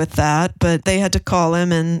board with that, but they had to call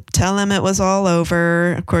him and tell him it was all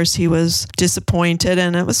over. Of course, he was disappointed,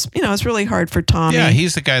 and it was, it was really hard for Tommy. Yeah,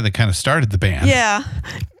 he's the guy that kind of started the band. Yeah.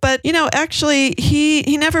 But, actually,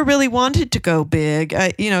 he never really wanted to go big.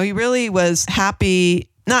 He really was happy.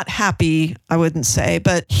 Not happy, I wouldn't say,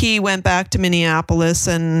 but he went back to Minneapolis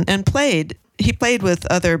and played. He played with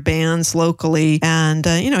other bands locally, and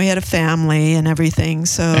he had a family and everything.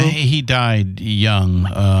 So he died young.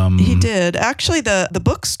 He did. Actually, the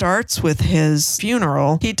book starts with his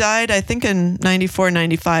funeral. He died, I think, in 94,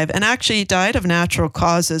 95, and actually he died of natural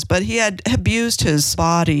causes. But he had abused his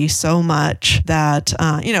body so much that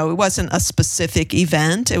it wasn't a specific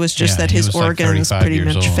event. It was just that his organs pretty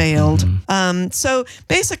much failed. Mm-hmm. So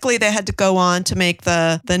basically, they had to go on to make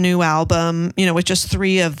the new album. With just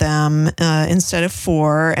 3 of them. Instead of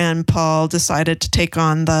 4, and Paul decided to take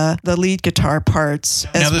on the lead guitar parts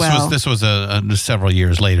as well. This was several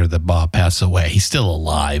years later that Bob passed away. He's still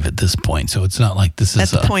alive at this point, so it's not like this is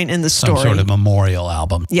at the point in the story. Some sort of memorial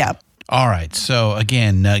album. Yeah. All right. So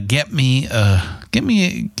again, get me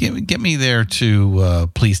there to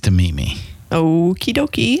Pleased to Meet Me. Okie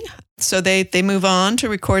dokie. So they move on to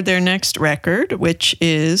record their next record, which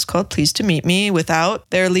is called Pleased to Meet Me, without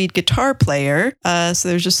their lead guitar player. So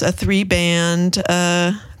there's just a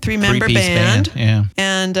 3-member band. Yeah.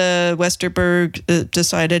 And Westerberg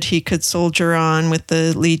decided he could soldier on with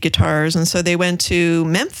the lead guitars. And so they went to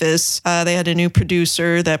Memphis. They had a new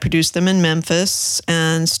producer that produced them in Memphis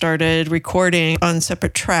and started recording on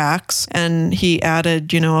separate tracks. And he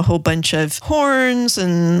added, a whole bunch of horns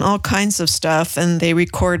and all kinds of stuff. And they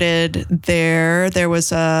recorded there. There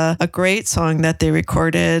was a great song that they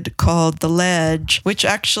recorded called The Ledge, which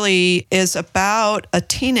actually is about a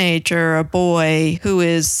teenager, a boy, who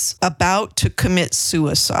is about to commit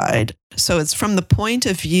suicide. So it's from the point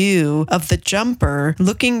of view of the jumper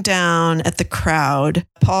looking down at the crowd.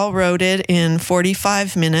 Paul wrote it in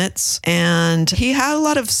 45 minutes, and he had a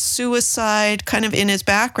lot of suicide kind of in his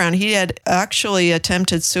background. He had actually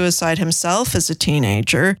attempted suicide himself as a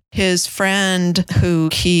teenager. His friend, who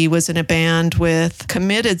he was in a band with,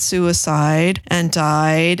 committed suicide and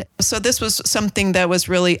died. So this was something that was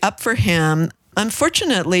really up for him.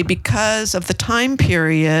 Unfortunately, because of the time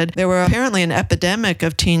period, there were apparently an epidemic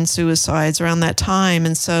of teen suicides around that time.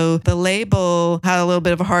 And so the label had a little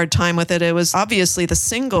bit of a hard time with it. It was obviously the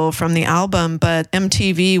single from the album, but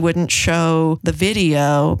MTV wouldn't show the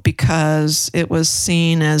video because it was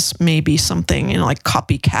seen as maybe something, like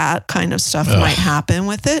copycat kind of stuff might happen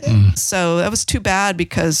with it. So that was too bad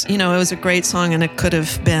because, it was a great song and it could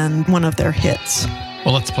have been one of their hits.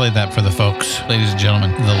 Well, let's play that for the folks. Ladies and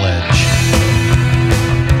gentlemen, The Ledge.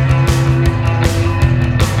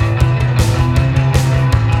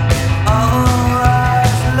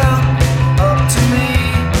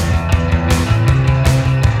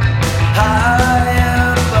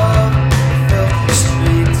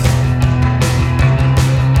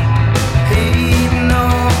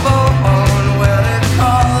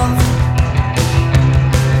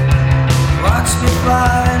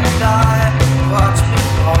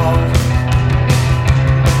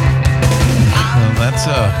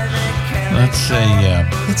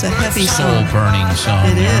 It's a heavy song. Soul-burning song.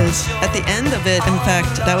 It is. At the end of it, in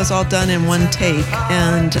fact, that was all done in one take,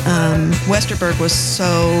 and Westerberg was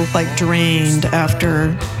so drained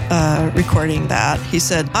after recording that. He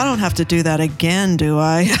said, "I don't have to do that again, do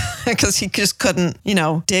I?" Because he just couldn't,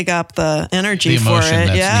 dig up the energy for it.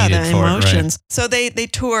 The emotions. Right. So they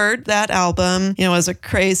toured that album. It was a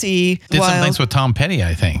crazy. Did some things with Tom Petty,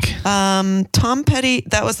 I think. Tom Petty.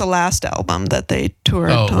 That was the last album that they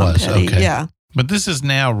toured. Oh, it Tom was. Petty. Okay. Yeah. But this is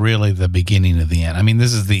now really the beginning of the end. I mean,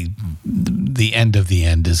 this is the end of the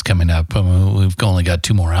end is coming up. I mean, we've only got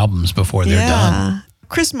 2 more albums before they're done.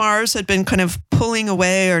 Chris Mars had been kind of pulling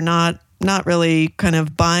away or not really kind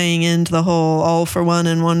of buying into the whole all for one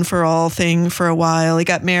and one for all thing for a while. He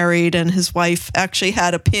got married and his wife actually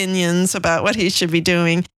had opinions about what he should be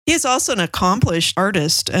doing. He's also an accomplished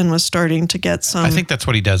artist and was starting to get some... I think that's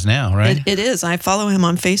what he does now, right? It is. I follow him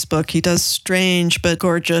on Facebook. He does strange but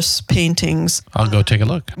gorgeous paintings. I'll go take a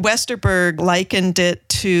look. Westerberg likened it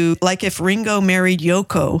to like if Ringo married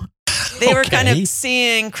Yoko. They were kind of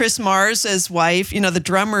seeing Chris Mars' wife, the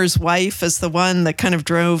drummer's wife, as the one that kind of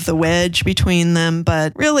drove the wedge between them.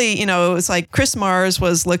 But really, it was like Chris Mars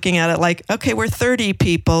was looking at it like, okay, we're 30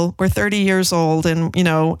 people. We're 30 years old. And,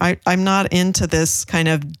 I'm not into this kind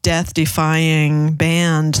of death-defying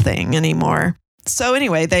band thing anymore. So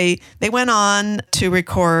anyway, they went on to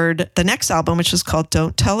record the next album, which is called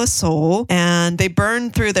Don't Tell a Soul. And they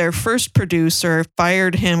burned through their first producer,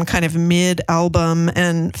 fired him kind of mid-album,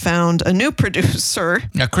 and found a new producer.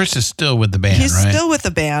 Now, Chris is still with the band, He's right? still with the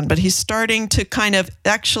band, but he's starting to kind of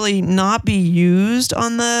actually not be used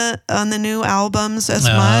on the new albums as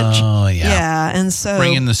much. Oh, yeah. Yeah, and so...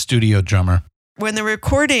 Bring in the studio drummer. When they're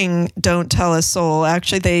recording Don't Tell a Soul,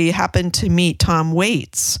 actually, they happened to meet Tom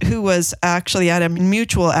Waits, who was actually at a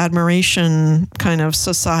mutual admiration kind of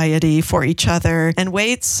society for each other. And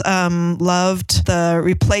Waits loved the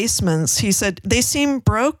Replacements. He said, they seem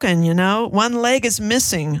broken, one leg is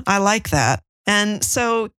missing. I like that. And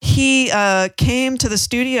so he came to the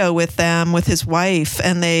studio with them, with his wife,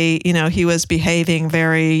 and he was behaving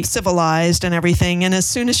very civilized and everything. And as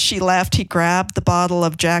soon as she left, he grabbed the bottle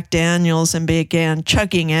of Jack Daniels and began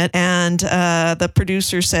chugging it. And the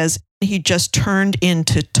producer says he just turned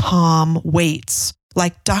into Tom Waits.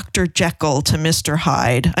 Like Dr. Jekyll to Mr.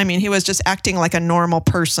 Hyde. I mean, he was just acting like a normal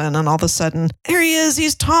person, and all of a sudden, there he is.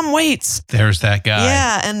 He's Tom Waits. There's that guy.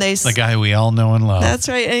 Yeah, and the guy we all know and love. That's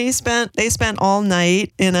right. And they spent all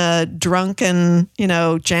night in a drunken,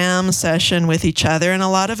 jam session with each other, and a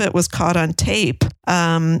lot of it was caught on tape.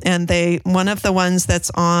 And one of the ones that's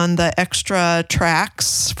on the extra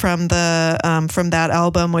tracks from that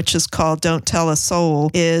album, which is called Don't Tell a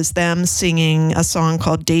Soul, is them singing a song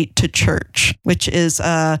called Date to Church, which is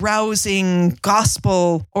a rousing,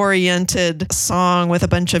 gospel-oriented song with a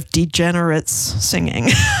bunch of degenerates singing,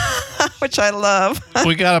 which I love.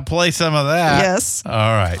 We got to play some of that. Yes. All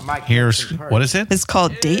right. What is it? It's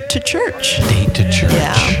called Date to Church. Date to Church.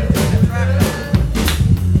 Yeah.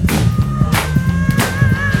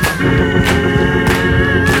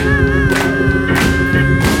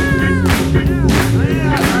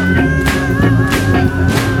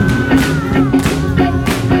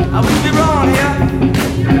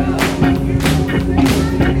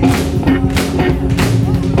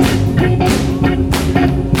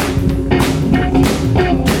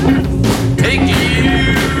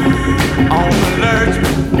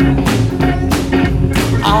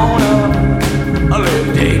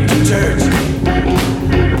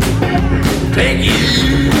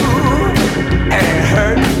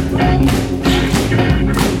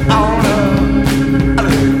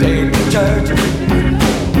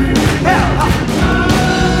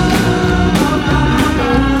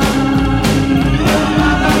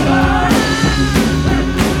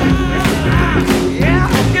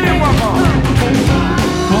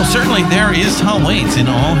 There is Tom Waits in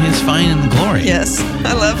all his fine glory. Yes,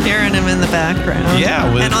 I love hearing him in the background.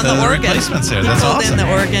 Yeah, with and on the organ. Replacements there. He That's pulled awesome. in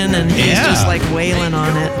the organ and he's just like wailing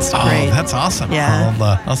on it. It's great. That's awesome. Yeah.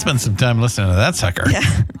 I'll spend some time listening to that sucker. Yeah.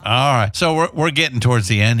 All right. So we're getting towards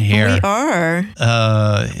the end here. We are.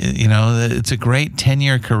 It's a great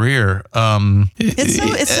 10-year career.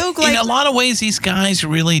 It's so in a lot of ways, these guys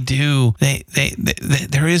really do.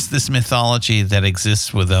 There is this mythology that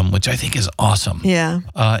exists with them, which I think is awesome. Yeah.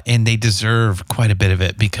 And they deserve quite a bit of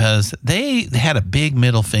it because they had a big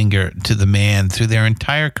middle finger to the man through their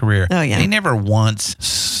entire career. Oh, yeah. They never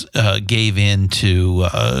once gave in to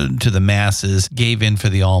the masses, gave in for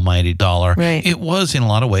the almighty dollar. Right. It was in a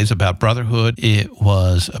lot of ways about brotherhood. It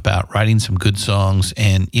was about writing some good songs,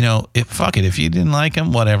 and fuck it, if you didn't like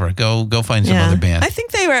them, whatever, go find some other band. I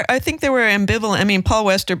think they were ambivalent. I mean, Paul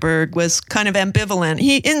Westerberg was kind of ambivalent.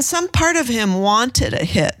 He, in some part of him, wanted a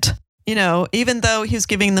hit. Even though he was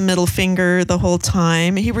giving the middle finger the whole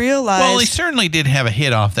time, he realized. Well, he certainly did have a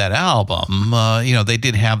hit off that album. They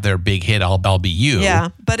did have their big hit, "I'll Be You." Yeah,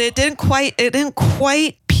 but it didn't quite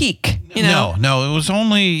peak. No, it was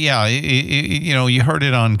only, you heard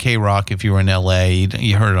it on K-Rock if you were in L.A.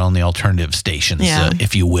 You heard it on the alternative stations,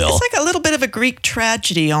 if you will. It's like a little bit of a Greek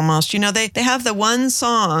tragedy almost. They have the one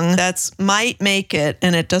song that's might make it,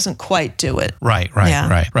 and it doesn't quite do it. Right. All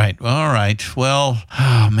right. Well,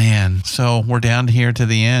 oh, man. So we're down here to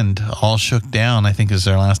the end. All Shook Down, I think, is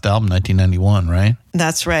their last album, 1991, right?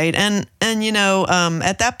 That's right. And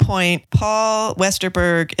at that point, Paul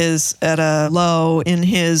Westerberg is at a low in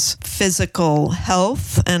his physical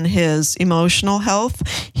health and his emotional health.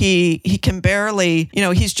 He can barely,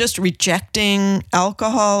 he's just rejecting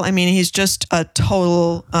alcohol. I mean, he's just a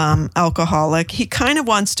total alcoholic. He kind of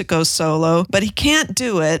wants to go solo, but he can't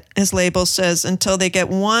do it, his label says, until they get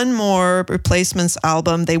one more Replacements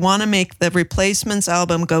album. They want to make the Replacements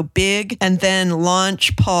album go big and then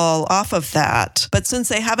launch Paul off of that. But since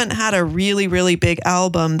they haven't had a really, really big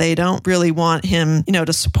album, they don't really want him,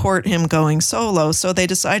 to support him going solo. So they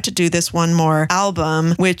decide to do this one more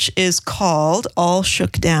album, which is called All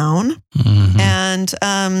Shook Down. Mm-hmm. And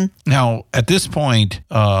now, at this point,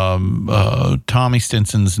 Tommy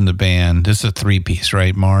Stinson's in the band. This is a three-piece,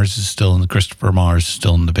 right? Christopher Mars is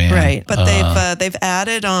still in the band. Right, but they've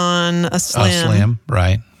added on a Slim. A Slim,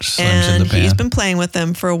 right. Slim's in the band. He's been playing with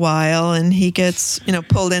them for a while, and he gets,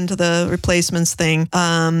 pulled into the Replacements thing.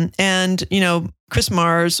 Chris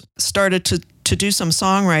Mars started to do some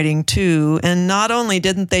songwriting too. And not only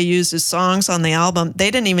didn't they use his songs on the album, they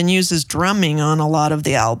didn't even use his drumming on a lot of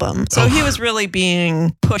the album. So he was really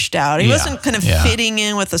being pushed out. He wasn't kind of fitting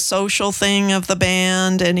in with the social thing of the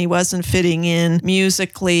band, and he wasn't fitting in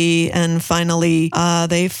musically. And finally,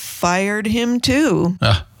 they fired him too.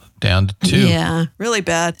 Down to 2. Yeah, really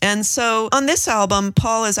bad. And so on this album,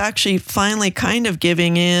 Paul is actually finally kind of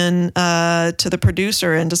giving in to the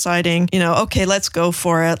producer and deciding, okay, let's go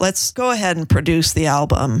for it. Let's go ahead and produce the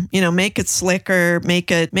album. Make it slicker,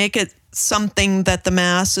 make it something that the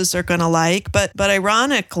masses are going to like. But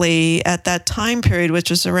ironically, at that time period, which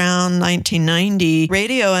was around 1990,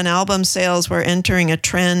 radio and album sales were entering a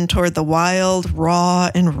trend toward the wild,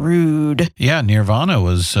 raw, and rude. Yeah, Nirvana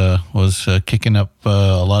was kicking up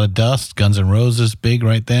a lot of dust. Guns N' Roses, big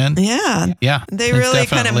right then. Yeah. They really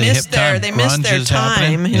kind of missed their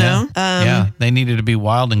time, you know? They needed to be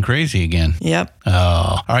wild and crazy again. Yep.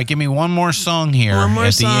 All right, give me one more song here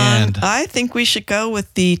the end. I think we should go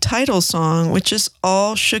with the title song, which is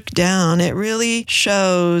All Shook Down. It really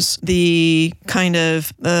shows the kind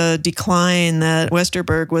of decline that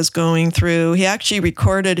Westerberg was going through. He actually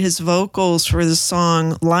recorded his vocals for the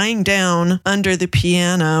song lying down under the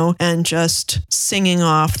piano and just singing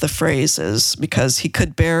off the phrases because he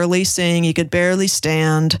could barely sing, he could barely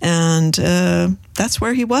stand, and that's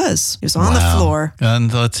where he was. He was on the floor.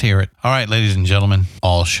 And let's hear it. All right, ladies and gentlemen,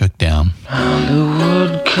 All Shook Down.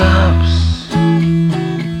 Hollywood cops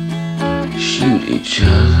shoot each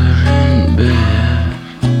other in bed,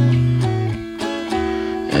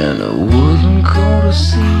 and a wooden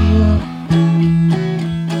codicil,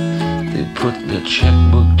 they put the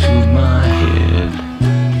checkbook to my head.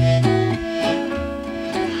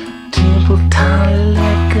 Temple Town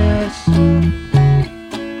Liquors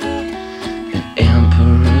and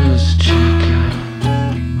Emperor's Chicken,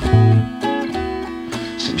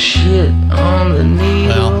 some shit on the needle.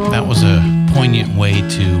 Well, that was a poignant way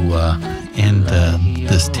to end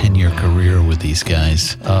this 10-year career with these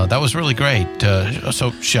guys. That was really great.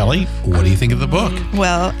 So, Shelley, what do you think of the book?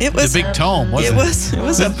 Well, it was the big tome, wasn't it? It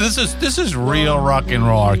was. This is real rock and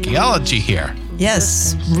roll archaeology here.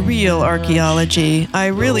 Yes, real archaeology. I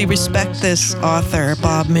really respect this author,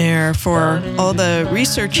 Bob Mehr, for all the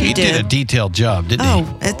research he did. He did a detailed job, didn't he?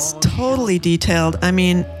 Oh, it's totally detailed. I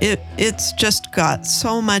mean, it's just got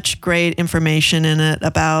so much great information in it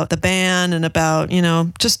about the band and about,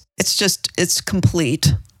 it's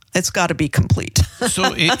complete. it's got to be complete.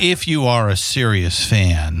 So if you are a serious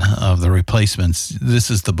fan of The Replacements, this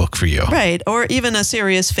is the book for you. Right. Or even a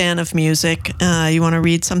serious fan of music. You want to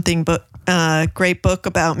read something, great book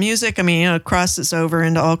about music. I mean, it crosses over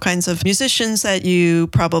into all kinds of musicians that you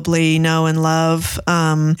probably know and love.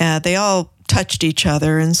 They all touched each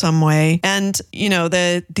other in some way. And,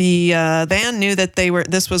 the band knew that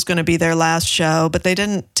this was going to be their last show, but they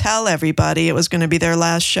didn't tell everybody it was going to be their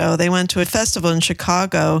last show. They went to a festival in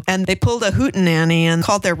Chicago and they pulled a hootenanny and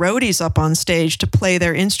called their roadies up on stage to play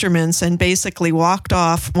their instruments and basically walked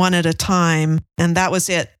off one at a time. And that was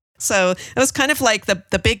it. So it was kind of like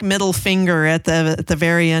the big middle finger at the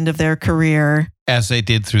very end of their career. As they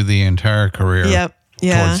did through the entire career. Yep.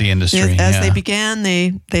 Yeah. Towards the industry. As they began,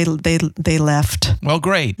 they left. Well,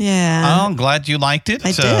 great. Yeah. I'm glad you liked it.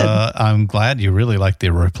 I did. I'm glad you really liked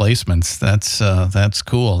The Replacements. That's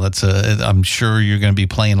cool. I'm sure you're going to be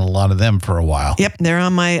playing a lot of them for a while. Yep. They're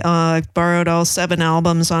on my borrowed all 7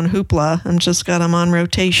 albums on Hoopla and just got them on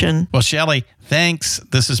rotation. Well, Shelley, thanks.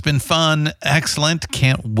 This has been fun. Excellent.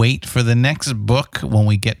 Can't wait for the next book when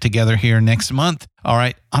we get together here next month. All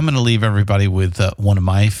right. I'm going to leave everybody with one of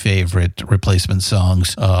my favorite Replacement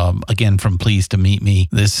songs. Again, from Pleased to Meet Me.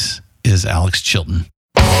 This is Alex Chilton.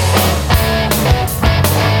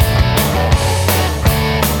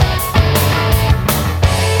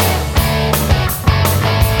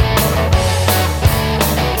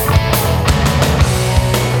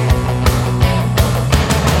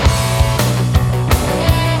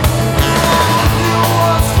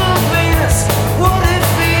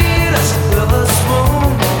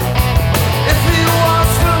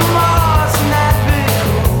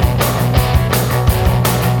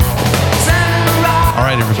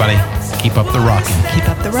 Keep up the rockin'. Keep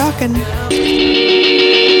up the rockin'.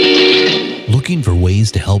 Looking for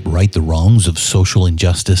ways to help right the wrongs of social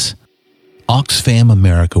injustice? Oxfam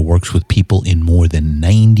America works with people in more than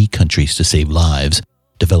 90 countries to save lives,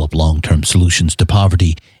 develop long-term solutions to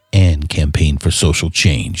poverty, and campaign for social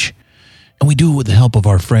change. And we do it with the help of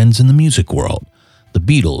our friends in the music world. The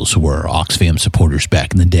Beatles were Oxfam supporters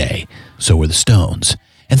back in the day. So were the Stones.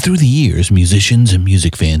 And through the years, musicians and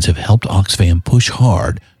music fans have helped Oxfam push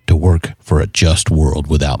hard to work for a just world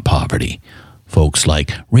without poverty. Folks like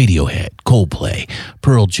Radiohead, Coldplay,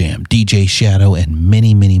 Pearl Jam, DJ Shadow, and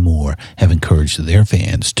many, many more have encouraged their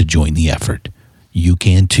fans to join the effort. You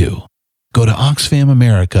can too. Go to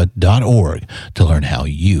oxfamamerica.org to learn how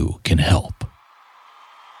you can help.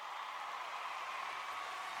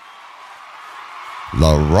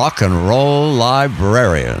 The Rock and Roll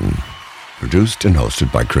Librarian. Produced and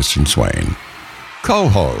hosted by Christian Swain.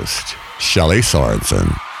 Co-host, Shelley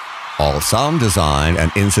Sorensen. All sound design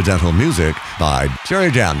and incidental music by Jerry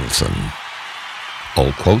Danielson.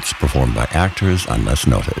 All quotes performed by actors unless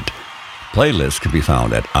noted. Playlists can be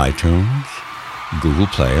found at iTunes, Google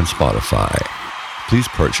Play, and Spotify. Please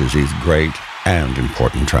purchase these great and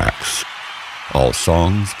important tracks. All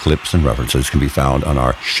songs, clips, and references can be found on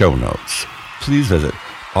our show notes. Please visit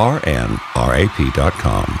rnrap.com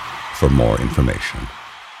for more information.